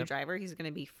He's it. a new Yep. driver. He's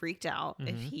gonna be freaked out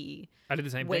if Mhm. he I did the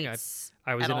same thing. waits.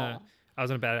 I was at in all. I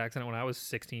was in a bad accident when I was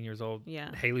 16 years old.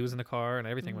 Yeah. Haley was in the car and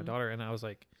everything, my Mhm. daughter, and I was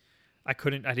like, I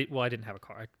didn't have a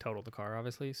car. I totaled the car,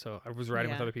 obviously. So I was riding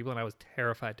with Yeah. other people, and I was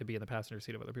terrified to be in the passenger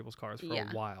seat of other people's cars for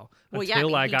Yeah. a while. Well, yeah,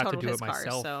 until I I mean, he got to totaled do it his car,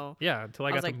 myself. so Yeah, until I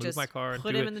I got was to like, move just my car and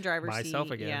put do him it in the driver's myself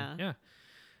seat, again. yeah. Yeah. Make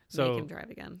So him drive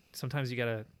again. sometimes you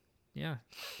gotta, yeah,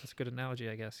 that's a good analogy,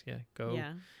 I guess. Yeah, go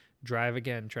Yeah. drive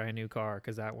again, try a new car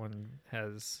because that one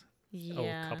has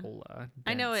Yeah. a couple.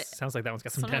 I know dents. it- Sounds like that one's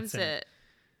got some Sometimes dents in it. it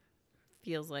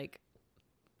feels like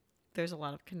there's a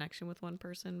lot of connection with one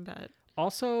person, but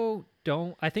Also,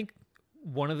 I think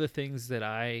one of the things that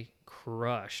I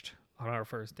crushed on our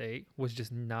first date was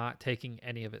just not taking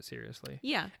any of it seriously.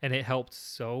 yeah. And it helped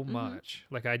so much.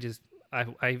 Like I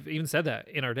even said that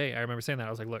in our date. I remember saying that. I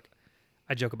was like, look,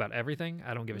 I joke about everything.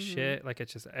 I don't give a shit. Like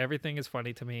it's just, everything is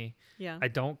funny to me. Yeah. I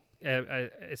don't,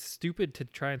 it's stupid to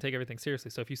try and take everything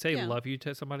seriously. So if you say Yeah. love you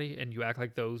to somebody and you act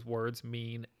like those words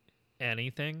mean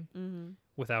anything Mm-hmm.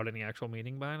 without any actual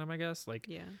meaning behind them, I guess, like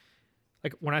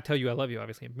when I tell you I love you,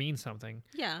 obviously it means something.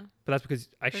 Yeah. But that's because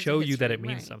I There's a show you that history, it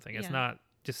means right, something. It's yeah. not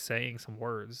just saying some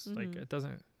words. Like Mhm. it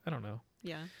doesn't, I don't know.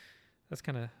 Yeah. That's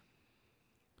kind of,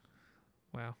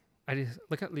 wow. I just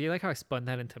you like how I spun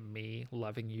that into me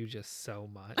loving you just so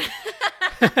much.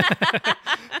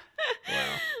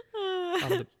 Wow. I'm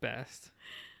the best.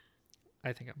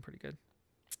 I think I'm pretty good.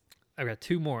 I've got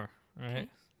two more. All right. Okay.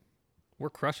 We're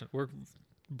crushing. We're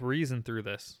breezing through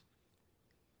this.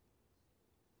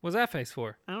 What's that face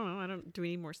for? I don't know. Do we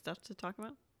need more stuff to talk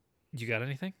about? You got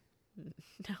anything?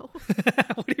 No.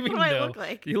 What do you mean What do I no? look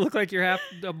like? You look like you're a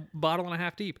bottle and a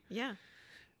half deep. Yeah.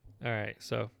 All right.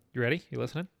 So you ready? You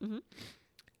listening? Mm-hmm.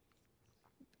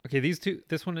 Okay.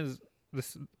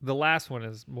 The last one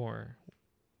is more.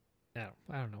 I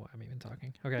don't know why I'm even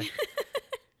talking. Okay.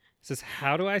 It says,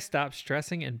 how do I stop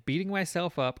stressing and beating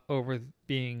myself up over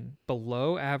being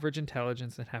below average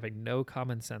intelligence and having no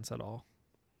common sense at all?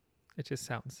 It just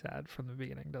sounds sad from the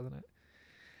beginning, doesn't it?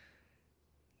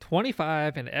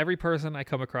 25 and every person I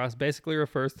come across basically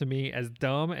refers to me as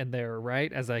dumb and they are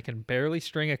right as I can barely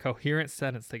string a coherent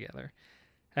sentence together.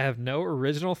 I have no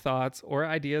original thoughts or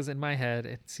ideas in my head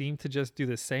and seem to just do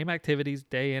the same activities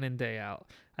day in and day out.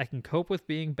 I can cope with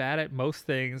being bad at most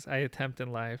things I attempt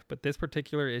in life, but this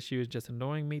particular issue is just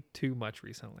annoying me too much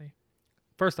recently.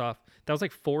 First off, that was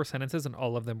like 4 sentences and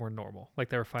all of them were normal. Like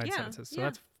they were fine sentences. So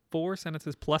that's 4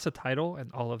 sentences plus a title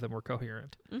and all of them were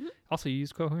coherent. Mm-hmm. Also, you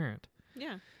used coherent.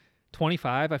 Yeah.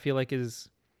 25, I feel like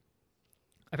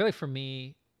for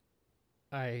me,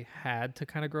 I had to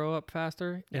kind of grow up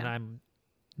faster and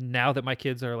now that my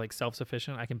kids are like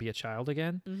self-sufficient, I can be a child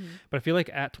again. Mm-hmm. But I feel like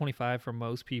at 25 for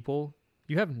most people,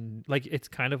 you have like, it's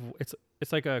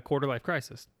like a quarter life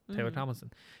crisis. Taylor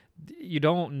Tomlinson. You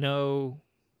don't know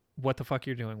what the fuck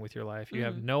you're doing with your life. You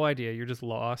have no idea. You're just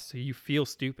lost. So you feel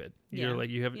stupid. You're like,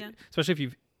 especially if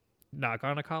you've not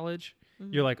gone to college,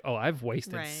 you're like, oh, I've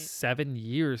wasted 7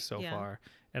 years so far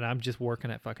and I'm just working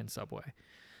at fucking Subway.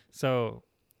 So,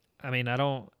 I mean,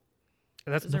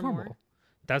 that's normal.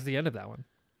 That's the end of that one.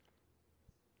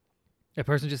 A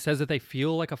person just says that they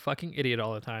feel like a fucking idiot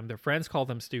all the time. Their friends call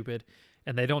them stupid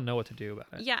and they don't know what to do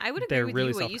about it. Yeah, I would agree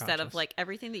with you what you said of like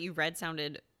everything that you read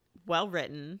sounded well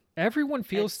written. Everyone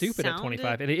feels stupid at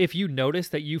 25. And if you notice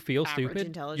that you feel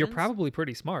stupid, you're probably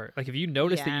pretty smart. Like if you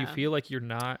notice that you feel like you're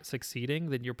not succeeding,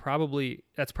 then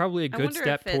that's probably a good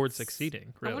step towards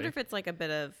succeeding. Really. I wonder if it's like a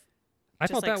bit of I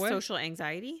felt like that way. Social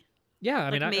anxiety. Yeah, I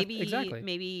mean, maybe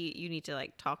maybe you need to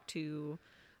like talk to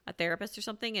a therapist or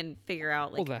something and figure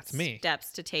out like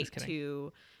steps to take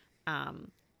to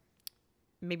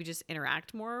maybe just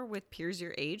interact more with peers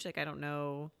your age. Like I don't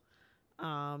know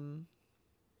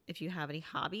if you have any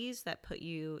hobbies that put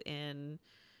you in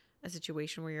a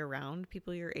situation where you're around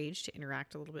people your age to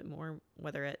interact a little bit more,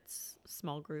 whether it's a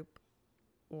small group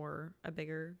or a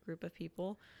bigger group of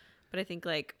people. But I think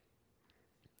like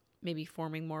maybe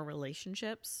forming more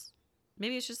relationships.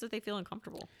 Maybe it's just that they feel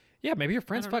uncomfortable. Yeah, maybe your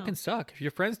friends fucking suck. If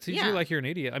your friends treat you like you're an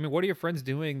idiot. I mean, what are your friends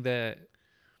doing that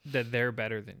they're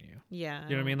better than you? Yeah. You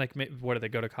know what I mean? Like, what do they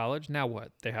go to college? Now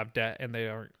what? They have debt and they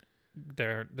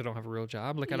don't have a real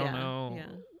job. Like, I don't know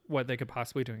what they could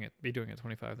possibly be doing at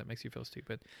 25 that makes you feel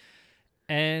stupid.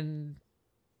 And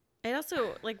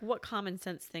also, like, what common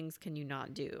sense things can you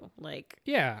not do? Like,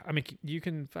 yeah, I mean, you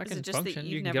can fucking function.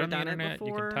 You can get on the internet.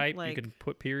 You can type. Like, you can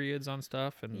put periods on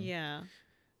stuff. And yeah.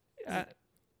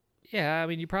 Yeah, I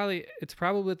mean, it's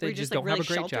probably that they just don't really have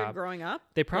a great job growing up.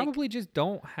 They probably just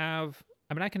don't have.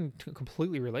 I mean, I can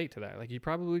completely relate to that. Like, you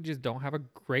probably just don't have a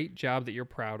great job that you're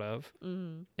proud of,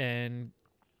 and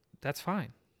that's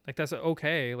fine. Like, that's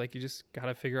okay. Like, you just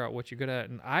gotta figure out what you're good at.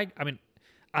 And I mean,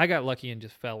 I got lucky and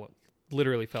just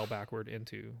literally fell backward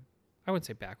into. I wouldn't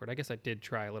say backward. I guess I did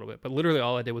try a little bit, but literally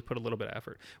all I did was put a little bit of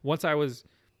effort. Once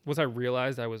I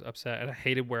realized I was upset and I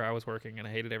hated where I was working and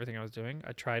I hated everything I was doing,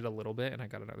 I tried a little bit and I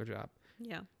got another job.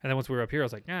 Yeah. And then once we were up here, I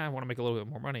was like, I want to make a little bit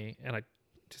more money. And I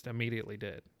just immediately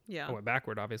did. Yeah. I went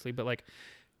backward, obviously. But like,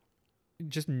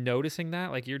 just noticing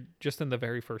that, like, you're just in the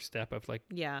very first step of like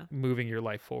moving your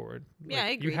life forward. Yeah, like, I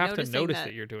agree. You have to notice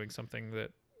that you're doing something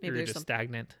that you're just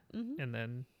stagnant. And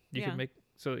then you can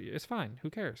so it's fine. Who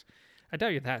cares? I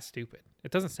doubt you're that stupid.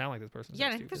 It doesn't sound like this person's that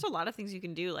stupid. I think there's a lot of things you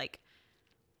can do. Like,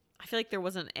 I feel like there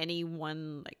wasn't any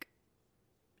one, like,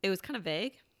 it was kind of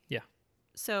vague. Yeah.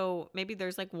 So maybe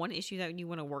there's like one issue that you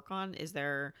want to work on. Is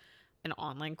there an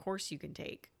online course you can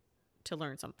take to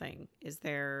learn something? Is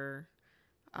there,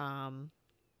 I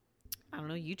don't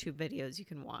know, YouTube videos you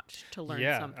can watch to learn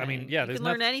something? I mean, you can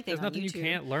learn anything. There's nothing you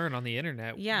can't learn on the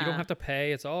internet. Yeah. You don't have to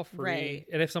pay. It's all free. Right.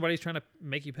 And if somebody's trying to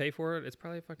make you pay for it, it's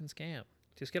probably a fucking scam.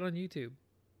 Just get on YouTube.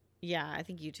 Yeah, I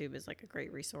think YouTube is like a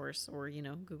great resource, or, you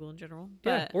know, Google in general.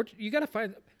 Yeah, or you got to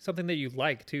find something that you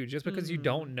like too. Just because you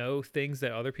don't know things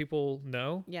that other people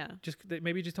know,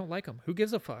 maybe you just don't like them. Who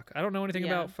gives a fuck? I don't know anything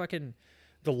about fucking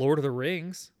the Lord of the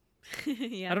Rings.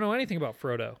 I don't know anything about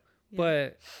Frodo,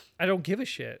 but I don't give a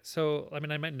shit. So, I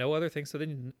mean, I might know other things. So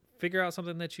then figure out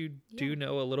something that you do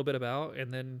know a little bit about,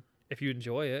 and then if you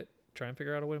enjoy it, try and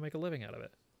figure out a way to make a living out of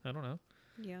it. I don't know.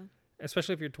 Yeah.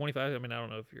 Especially if you're 25. I mean, I don't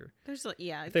know if you're.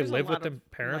 If they live with their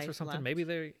parents or something, maybe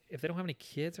if they don't have any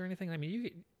kids or anything. I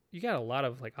mean, you got a lot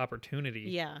of like opportunity.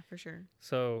 Yeah, for sure.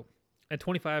 So, and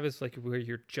 25 is like where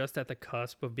you're just at the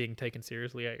cusp of being taken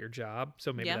seriously at your job.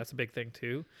 So maybe that's a big thing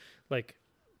too. Like,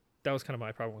 that was kind of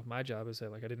my problem with my job, is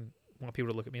that like I didn't want people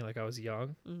to look at me like I was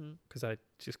young, because I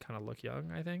just kind of look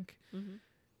young, I think.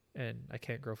 And I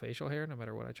can't grow facial hair no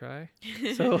matter what I try.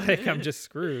 So like I'm just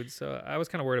screwed. So I was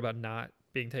kind of worried about not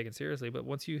being taken seriously. But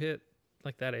once you hit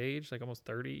like that age, like almost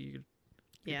 30,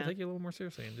 people take you a little more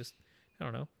seriously, and just, I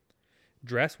don't know,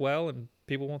 dress well and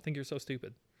people won't think you're so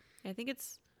stupid. I think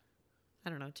it's, I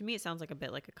don't know. To me, it sounds like a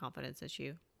bit like a confidence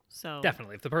issue. So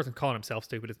definitely, if the person calling himself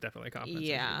stupid, it's definitely a confidence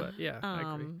issue. But yeah,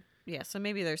 I agree. Yeah, so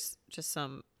maybe there's just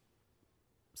some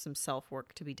self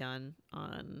work to be done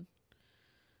on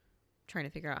trying to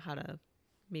figure out how to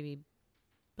maybe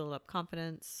build up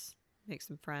confidence, make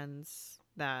some friends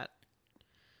that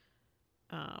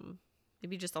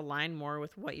maybe just align more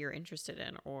with what you're interested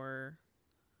in, or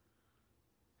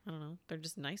I don't know, they're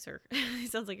just nicer. It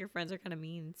sounds like your friends are kind of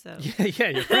mean. So yeah,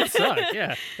 your friends suck.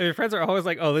 Yeah, if your friends are always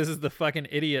like, "Oh, this is the fucking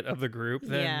idiot of the group,"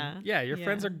 then your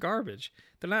friends are garbage.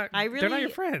 They're not. They're not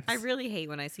your friends. I really hate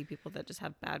when I see people that just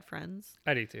have bad friends.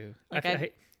 I do too. Like I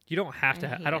hate, you don't have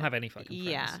to. I don't have any fucking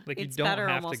friends. Yeah, like it's you don't better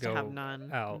have almost to go have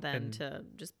none out than to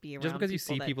just be around. Just because you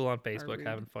see people on Facebook Facebook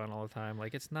having fun all the time,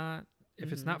 like it's not.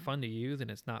 If it's not fun to you,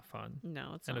 then it's not fun.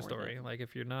 No, it's not. End of story. Like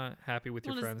if you're not happy with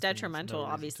your friends, it's detrimental.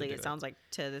 Obviously, it sounds like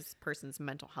to this person's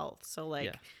mental health. So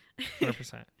like,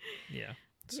 100%. Yeah.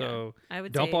 So I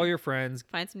would dump all your friends.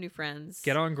 Find some new friends.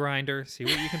 Get on Grindr. See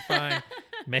what you can find.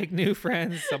 Make new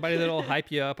friends. Somebody that'll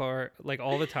hype you up or like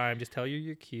all the time. Just tell you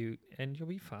you're cute, and you'll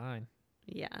be fine.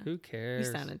 Yeah. Who cares?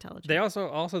 You sound intelligent. They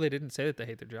also they didn't say that they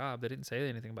hate their job. They didn't say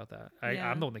anything about that.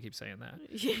 I'm the one that keeps saying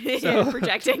that. So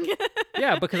projecting.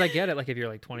 Yeah, because I get it. Like if you're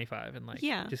like 25 and like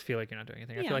just feel like you're not doing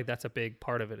anything. I feel like that's a big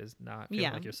part of it is not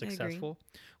feeling like you're successful,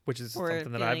 which is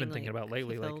something that I've been thinking about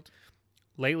lately. Fulfilled. Like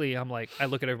lately, I'm like I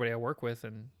look at everybody I work with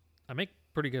and I make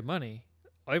pretty good money.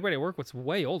 Everybody I work with's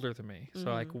way older than me.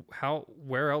 So like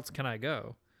where else can I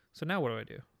go? So now what do I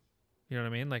do? You know what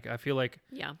I mean? Like I feel like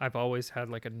I've always had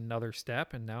like another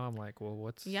step, and now I'm like, well,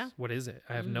 what is it?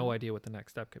 I have no idea what the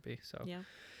next step could be. So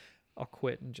I'll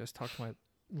quit and just talk to my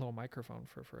little microphone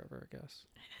for forever, I guess.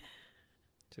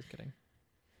 Just kidding.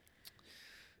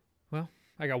 Well,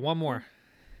 I got one more.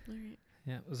 All right.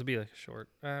 Yeah, this will be like a short.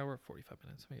 We're at 45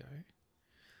 minutes. We all right.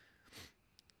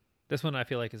 This one I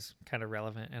feel like is kind of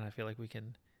relevant, and I feel like we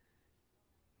can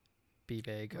be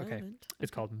vague. Okay.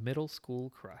 It's called Middle School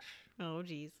Crush. Oh,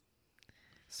 geez.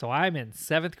 So I'm in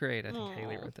 7th grade. I think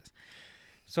Haley wrote this.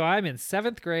 So I'm in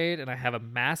 7th grade, and I have a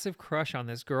massive crush on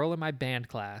this girl in my band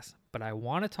class, but I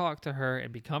want to talk to her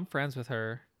and become friends with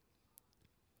her.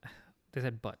 They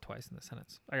said but twice in the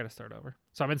sentence. I got to start over.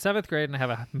 So I'm in 7th grade, and I have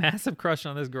a massive crush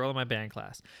on this girl in my band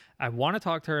class. I want to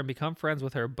talk to her and become friends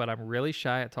with her, but I'm really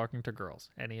shy at talking to girls.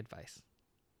 Any advice?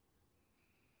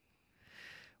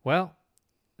 Well,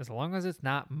 as long as it's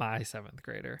not my 7th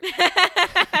grader.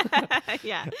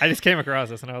 Yeah. I just came across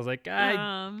this and I was like,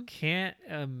 I can't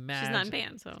imagine. She's not in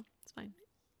band, so it's fine.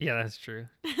 Yeah, that's true.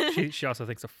 She also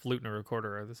thinks a flute and a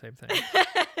recorder are the same thing.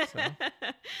 So.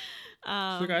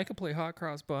 She's like, I could play hot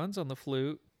cross buns on the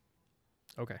flute.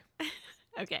 Okay.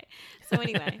 Okay. So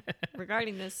anyway,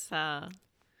 regarding this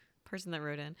person that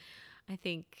wrote in, I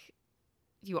think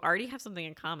you already have something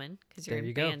in common because you're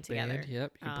in band together. Band,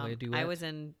 yep. You can play a duet. I was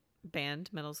in band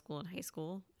middle school and high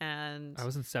school, and I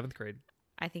was in 7th grade.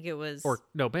 I think it was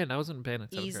band. I was in band in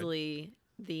 7th grade. Easily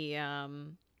the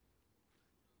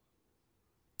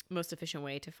most efficient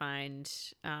way to find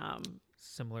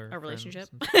similar a relationship.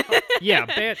 Yeah,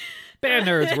 band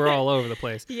nerds were all over the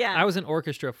place. Yeah, I was in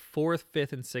orchestra 4th,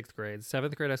 5th, and 6th grade.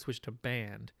 7th grade, I switched to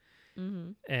band,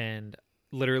 and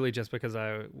literally just because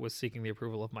I was seeking the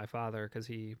approval of my father because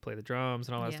he played the drums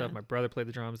and all that stuff. My brother played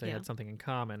the drums. They had something in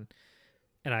common,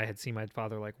 and I had seen my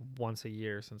father like once a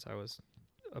year since I was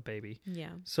a baby. Yeah.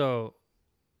 So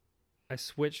I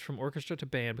switched from orchestra to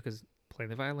band because playing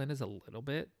the violin is a little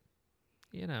bit,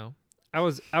 I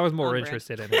was more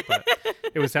interested in it, but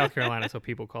it was South Carolina, so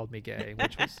people called me gay,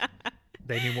 which was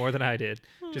they knew more than I did.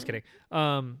 Just kidding.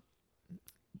 But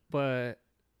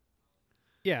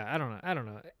yeah, I don't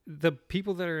know. The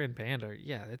people that are in band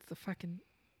it's the fucking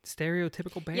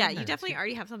stereotypical band. Yeah, you definitely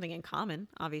already have something in common.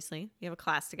 Obviously, you have a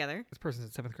class together. This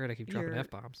person's in 7th grade. I keep dropping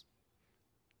F-bombs.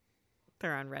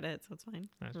 They're on Reddit, so it's fine.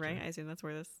 That's right? True. I assume that's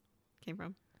where this came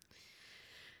from.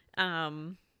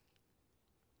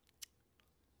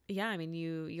 Yeah, I mean,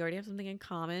 you already have something in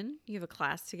common. You have a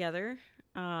class together.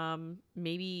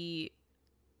 Maybe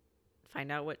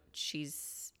find out what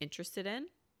she's interested in.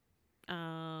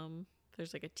 If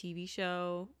there's like a TV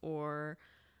show or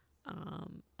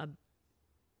a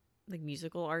like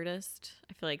musical artist.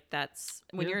 I feel like that's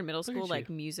when you're in middle school, like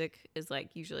music is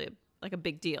like usually like a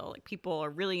big deal. Like people are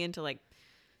really into like,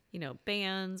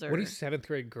 bands or. What are 7th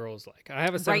grade girls like? I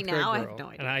have a 7th grade girl. I have no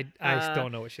idea. And I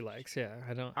don't know what she likes. Yeah,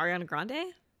 I don't. Ariana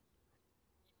Grande?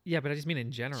 Yeah, but I just mean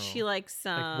in general. She likes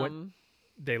what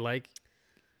they like.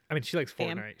 I mean, she likes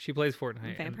Fortnite. She plays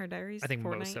Fortnite. Vampire Diaries. I think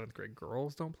Fortnite. Most 7th grade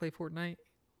girls don't play Fortnite.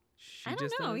 I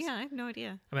don't know. Yeah, I have no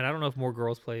idea. I mean, I don't know if more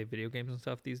girls play video games and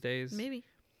stuff these days. Maybe.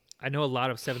 I know a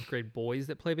lot of 7th grade boys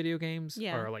that play video games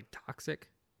are like toxic.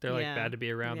 They're like bad to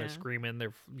be around. They're screaming.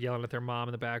 They're yelling at their mom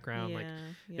in the background. Like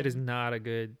it is not a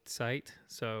good sight.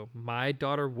 So my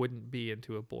daughter wouldn't be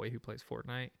into a boy who plays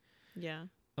Fortnite. Yeah.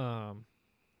 I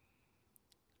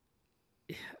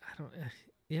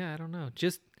don't know.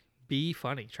 Just be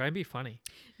funny. Try and be funny.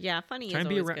 Yeah, funny is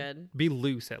always good. Be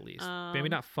loose at least. Maybe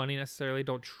not funny necessarily.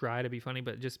 Don't try to be funny,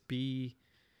 but just be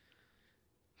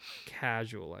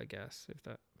casual, I guess, if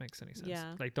that makes any sense.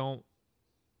 Yeah. Like don't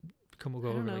go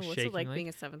over like what's shaking. What's it like being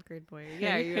a 7th grade boy?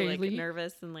 Hey, you're like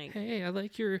nervous and like, hey, I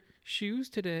like your shoes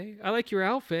today. I like your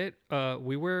outfit.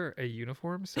 We wear a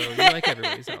uniform, so we like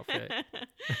everybody's outfit.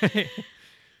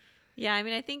 Yeah, I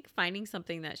mean, I think finding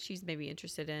something that she's maybe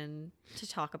interested in to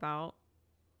talk about.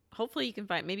 Hopefully you can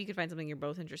find something you're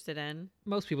both interested in.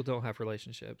 Most people don't have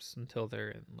relationships until they're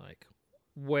in like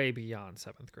way beyond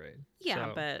 7th grade. Yeah,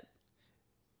 so, but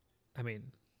I mean,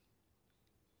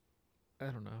 I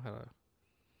don't know how to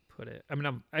put it. I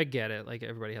mean, I get it. Like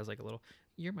everybody has like a little,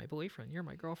 you're my boyfriend, you're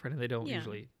my girlfriend, and they don't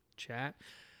usually chat.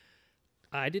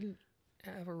 I didn't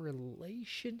have a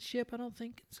relationship, I don't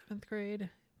think, in 7th grade.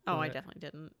 Oh, I definitely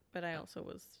didn't. But I also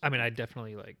was. I mean, I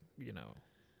definitely like, you know,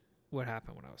 what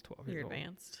happened when I was 12 years old. You're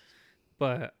advanced.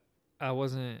 But I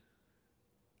wasn't.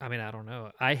 I mean, I don't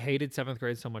know. I hated 7th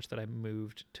grade so much that I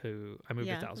moved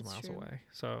 1,000 miles away.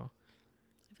 So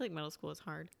I feel like middle school is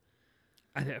hard.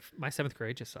 My 7th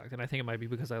grade just sucked, and I think it might be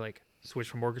because I like switched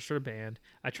from orchestra to band.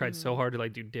 I tried so hard to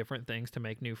like do different things to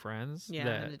make new friends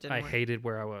that I hated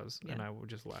where I was, and I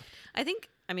just left. I think.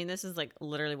 I mean, this is like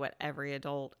literally what every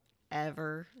adult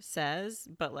ever says,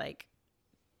 but like,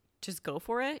 just go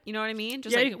for it. You know what I mean?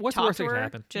 Just what's the worst that can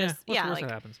happen? Just what's the worst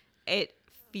that happens? It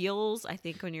feels, I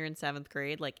think, when you're in 7th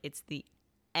grade, like it's the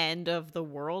end of the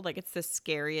world. Like it's the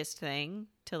scariest thing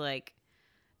to like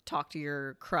talk to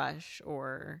your crush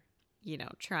or, you know,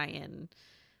 try and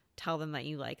tell them that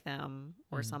you like them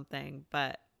or something.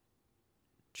 But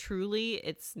truly,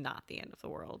 it's not the end of the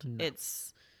world. No.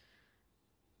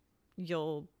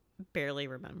 You'll barely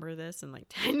remember this in like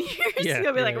 10 years.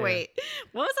 You'll be like, wait,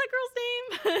 what was that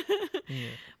girl's name?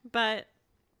 But,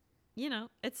 you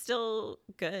know, it's still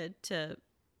good to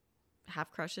have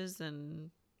crushes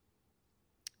and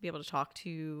be able to talk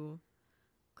to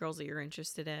girls that you're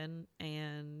interested in,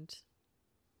 and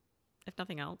if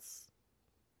nothing else,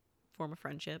 form a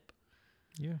friendship.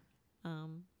 Yeah. I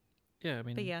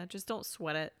mean, but yeah, just don't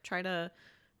sweat it. Try to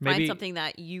find something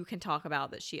that you can talk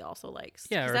about that she also likes.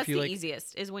 Yeah, or that's the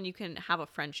easiest is when you can have a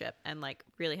friendship and like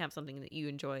really have something that you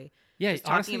enjoy. Yeah,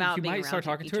 honestly, you might start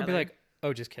talking to her and be like,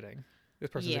 "Oh, just kidding. This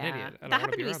person's an idiot." That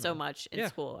happened to me so much in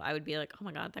school. I would be like, "Oh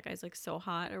my god, that guy's like so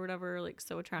hot or whatever, like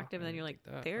so attractive," and then you're like,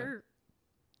 "They're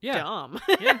dumb."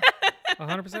 Yeah,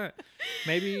 100%.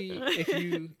 Maybe if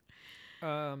you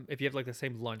have like the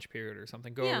same lunch period or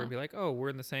something, go over and be like, "Oh, we're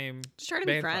in the same." Just try to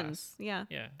be friends. Yeah.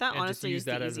 That honestly is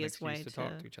the easiest way to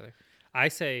talk to each other. I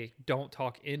say don't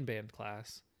talk in band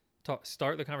class.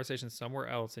 Start the conversation somewhere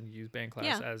else and use band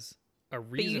class as a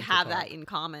reason. But you have that in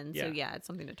common, so it's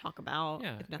something to talk about.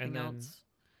 If nothing else.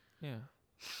 Yeah.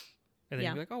 And then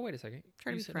you're like, "Oh, wait a second.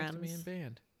 Try to be friends. Next to me in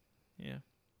band." Yeah.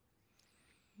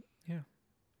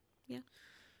 Yeah.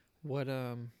 What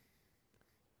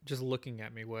just looking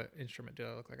at me, what instrument do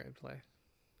I look like I play?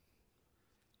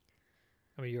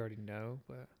 I mean, you already know,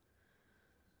 but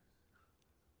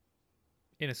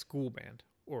in a school band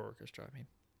or orchestra, I mean,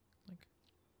 like,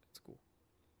 it's cool.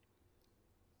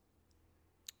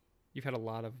 You've had a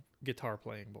lot of guitar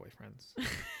playing boyfriends.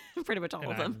 Pretty much all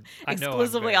of them.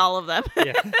 Exclusively all of them.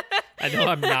 Yeah. I know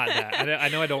I'm not that. I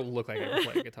know I don't look like I can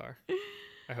play a guitar.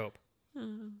 I hope. No,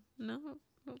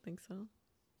 I don't think so.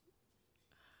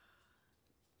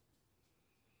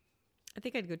 I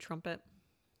think I'd go trumpet.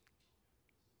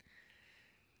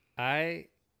 I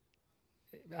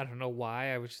don't know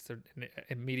why. I was just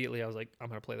immediately I was like, I'm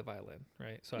gonna play the violin,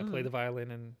 right? So I played the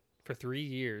violin for 3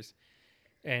 years,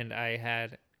 and I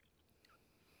had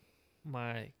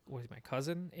my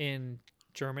cousin in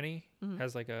Germany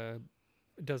has like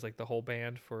does like the whole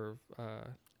band for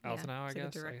Altenau, I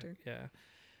guess. Director.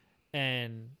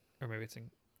 And or maybe it's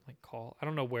in like Call. I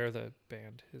don't know where the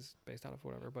band is based out of,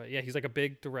 whatever. But yeah, he's like a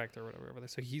big director or whatever over there.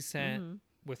 So he sent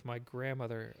with my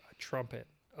grandmother a trumpet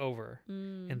over,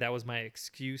 and that was my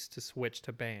excuse to switch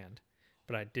to band.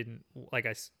 But I didn't I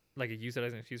used it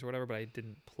as an excuse or whatever. But I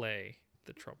didn't play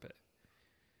the trumpet.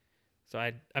 So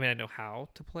I mean I know how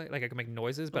to play. Like I can make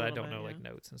noises, but I don't know like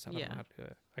notes and stuff. I don't know how to do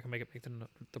it. I can make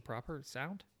the proper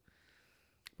sound.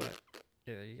 But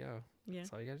yeah, there you go. Yeah,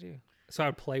 that's all you gotta do. So I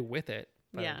would play with it,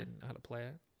 but I didn't know how to play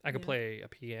it. I could play a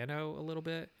piano a little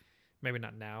bit. Maybe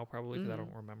not now, probably, because I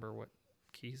don't remember what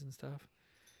keys and stuff.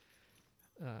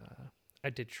 I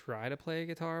did try to play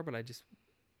guitar, but I just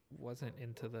wasn't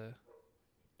into the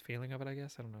feeling of it, I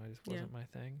guess. I don't know. It just wasn't my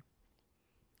thing.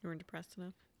 You weren't depressed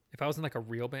enough? If I was in like a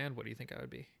real band, what do you think I would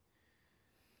be?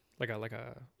 Like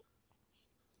a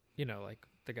you know, like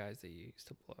the guys that you used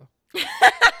to blow.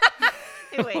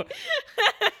 Hey, wait.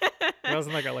 If I was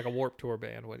in like a Warped Tour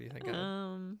band, what do you think I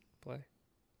would play?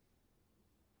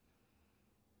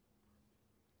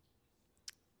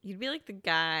 You'd be like the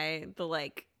guy,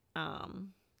 like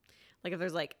if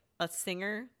there's like a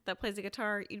singer that plays the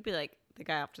guitar, you'd be like the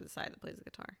guy off to the side that plays the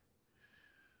guitar.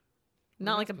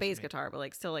 Not like a bass guitar, but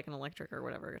like still like an electric or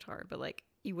whatever guitar. But like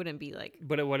you wouldn't be like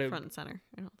front and center.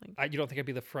 I don't think. You don't think I'd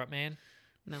be the front man?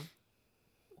 No.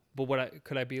 But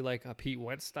could I be like a Pete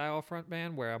Wentz style front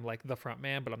man where I'm like the front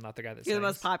man, but I'm not the guy that You're sings? the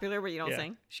most popular, but you don't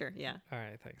sing? Sure, yeah. All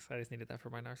right, thanks. I just needed that for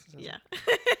my narcissism. Yeah.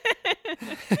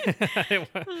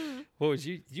 What would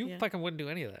you fucking wouldn't do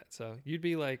any of that. So you'd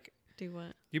be like, do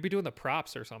what? You'd be doing the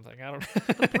props or something. I don't know.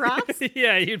 The props?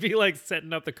 Yeah, you'd be like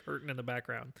setting up the curtain in the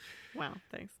background. Wow,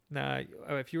 thanks. Nah,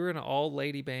 if you were in an all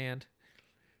lady band.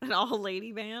 An all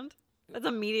lady band? That's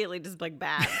immediately just like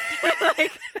bad.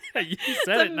 Like, you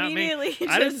said it, not me.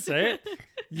 I didn't say it.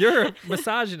 You're a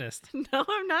misogynist. No,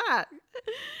 I'm not.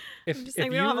 I'm just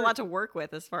saying we don't have a lot to work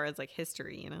with as far as like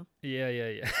history, you know?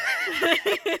 Yeah.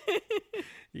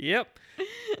 Yep.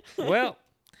 Well,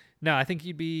 no, I think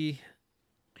you'd be.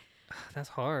 That's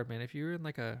hard, man. If you were in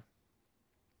like a.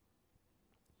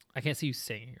 I can't see you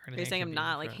singing or anything. You're saying I'm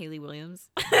not like Haley Williams?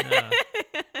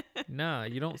 No,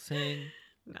 you don't sing.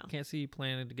 No. Can't see you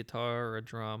playing the guitar or a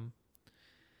drum.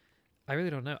 I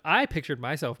really don't know. I pictured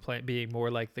myself being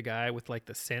more like the guy with like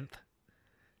the synth.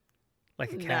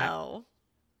 Like a cat. No.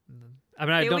 I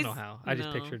mean, I don't know how. I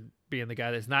just pictured being the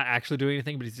guy that's not actually doing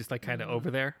anything, but he's just like kind of over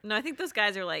there. No, I think those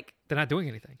guys are like. They're not doing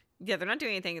anything. Yeah, they're not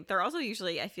doing anything. They're also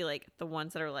usually, I feel like, the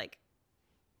ones that are like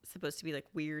supposed to be like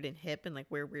weird and hip and like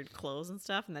wear weird clothes and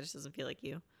stuff, and that just doesn't feel like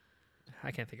you.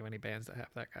 I can't think of any bands that have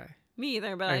that guy. Me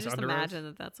either, but I just imagine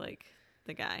that that's like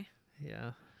the guy.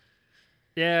 Yeah.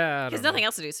 He has nothing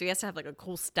else to do, so he has to have like a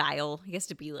cool style. He has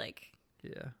to be like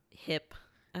hip.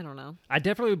 I don't know. I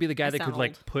definitely would be the guy that could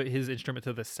like put his instrument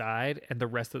to the side, and the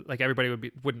rest of like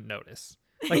everybody wouldn't notice.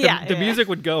 Like the music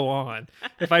would go on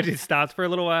if I just stopped for a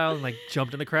little while and like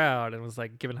jumped in the crowd and was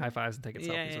like giving high fives and taking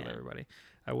selfies with everybody.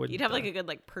 I wouldn't. You'd have like a good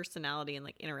like personality and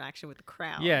like interaction with the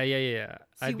crowd. Yeah.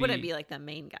 So you wouldn't be like the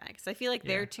main guy because I feel like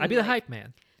they're too. I'd be the hype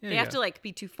man. They have to like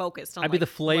be too focused on. I'd be the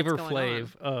Flavor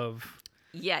Flav of.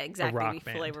 Yeah, exactly. A rock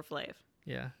band. Flavor Flav.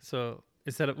 Yeah. So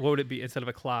what would it be instead of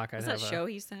a clock? What's that show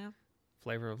he used to have?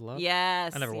 Flavor of Love.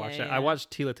 Yes. I never watched that. I watched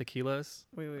Tila Tequila's.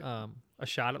 Wait. A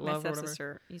Shot at Love. My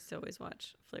stepsister used to always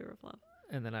watch Flavor of Love.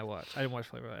 And then I didn't watch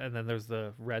Flavor. And then there's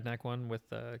the redneck one with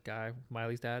the guy,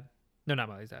 Miley's dad. No, not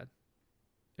Miley's dad.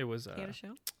 It was. He had a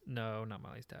show? No, not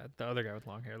Miley's dad. The other guy with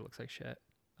long hair that looks like shit.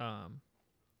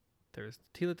 There's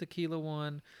Tila Tequila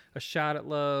one, A Shot at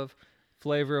Love,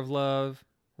 Flavor of Love,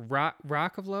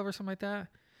 Rock of Love or something like that.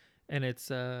 And it's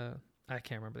I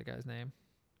can't remember the guy's name.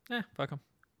 Fuck him.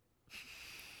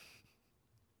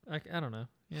 I don't know.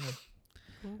 You know,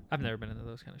 cool. I've never been into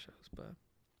those kind of shows, but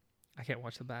I can't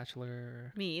watch The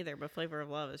Bachelor. Me either. But Flavor of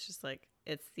Love is just like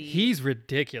he's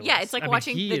ridiculous. Yeah, it's like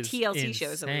watching the TLC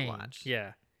shows that we watch.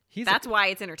 Yeah, that's why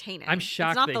it's entertaining. I'm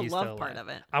shocked it's not that the he's love still part alive. of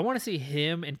it. I want to see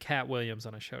him and Cat Williams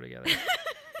on a show together.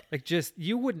 Like, just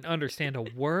you wouldn't understand a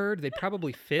word. They'd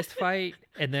probably fist fight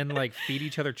and then like feed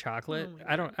each other chocolate.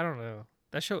 I don't know.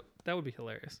 That would be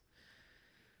hilarious.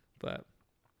 But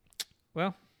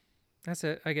well, that's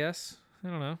it, I guess. I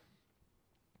don't know.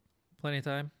 Plenty of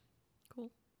time.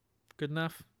 Cool. Good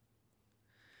enough.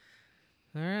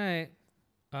 All right.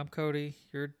 I'm Cody.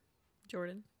 You're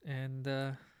Jordan. And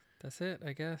that's it,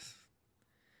 I guess.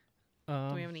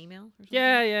 Do we have an email or something?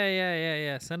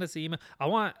 Yeah. Send us an email. I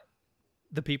want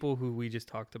the people who we just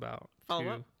talked about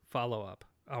to follow up.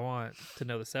 I want to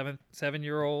know the seventh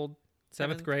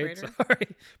grade. Grader? Sorry.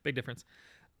 Big difference.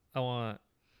 I want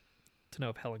to know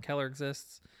if Helen Keller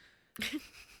exists.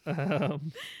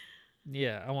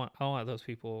 Yeah, I want those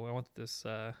people. I want this.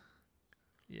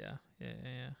 Yeah.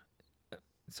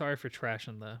 Sorry for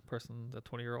trashing the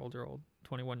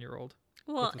 21-year-old.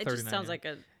 Well, it just sounds like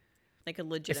a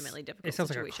legitimately difficult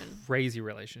situation. It sounds like a crazy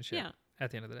relationship. At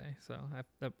the end of the day, so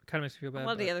that kind of makes me feel bad. A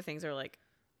lot of the other things are like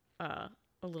a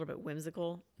little bit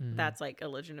whimsical. Mm-hmm. That's like a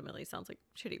legitimately sounds like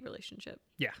shitty relationship.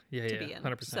 Yeah,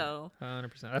 100%. So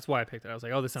 100%. That's why I picked it. I was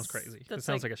like, oh, this sounds crazy. This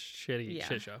sounds like a shit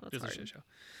show. Just hard. A shit show.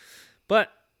 But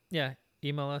yeah,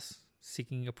 email us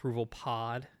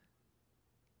seekingapprovalpod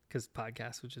because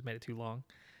podcast, which just made it too long,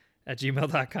 at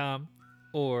gmail.com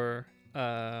or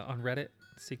on Reddit,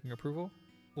 Seeking Approval.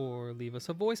 or leave us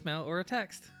a voicemail or a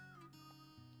text.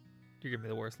 You're giving me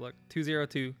the worst look.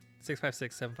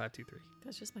 202-656-7523.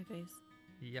 That's just my face.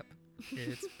 Yep.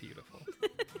 It's beautiful.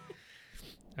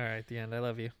 All right, the end. I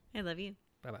love you. I love you.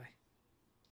 Bye-bye.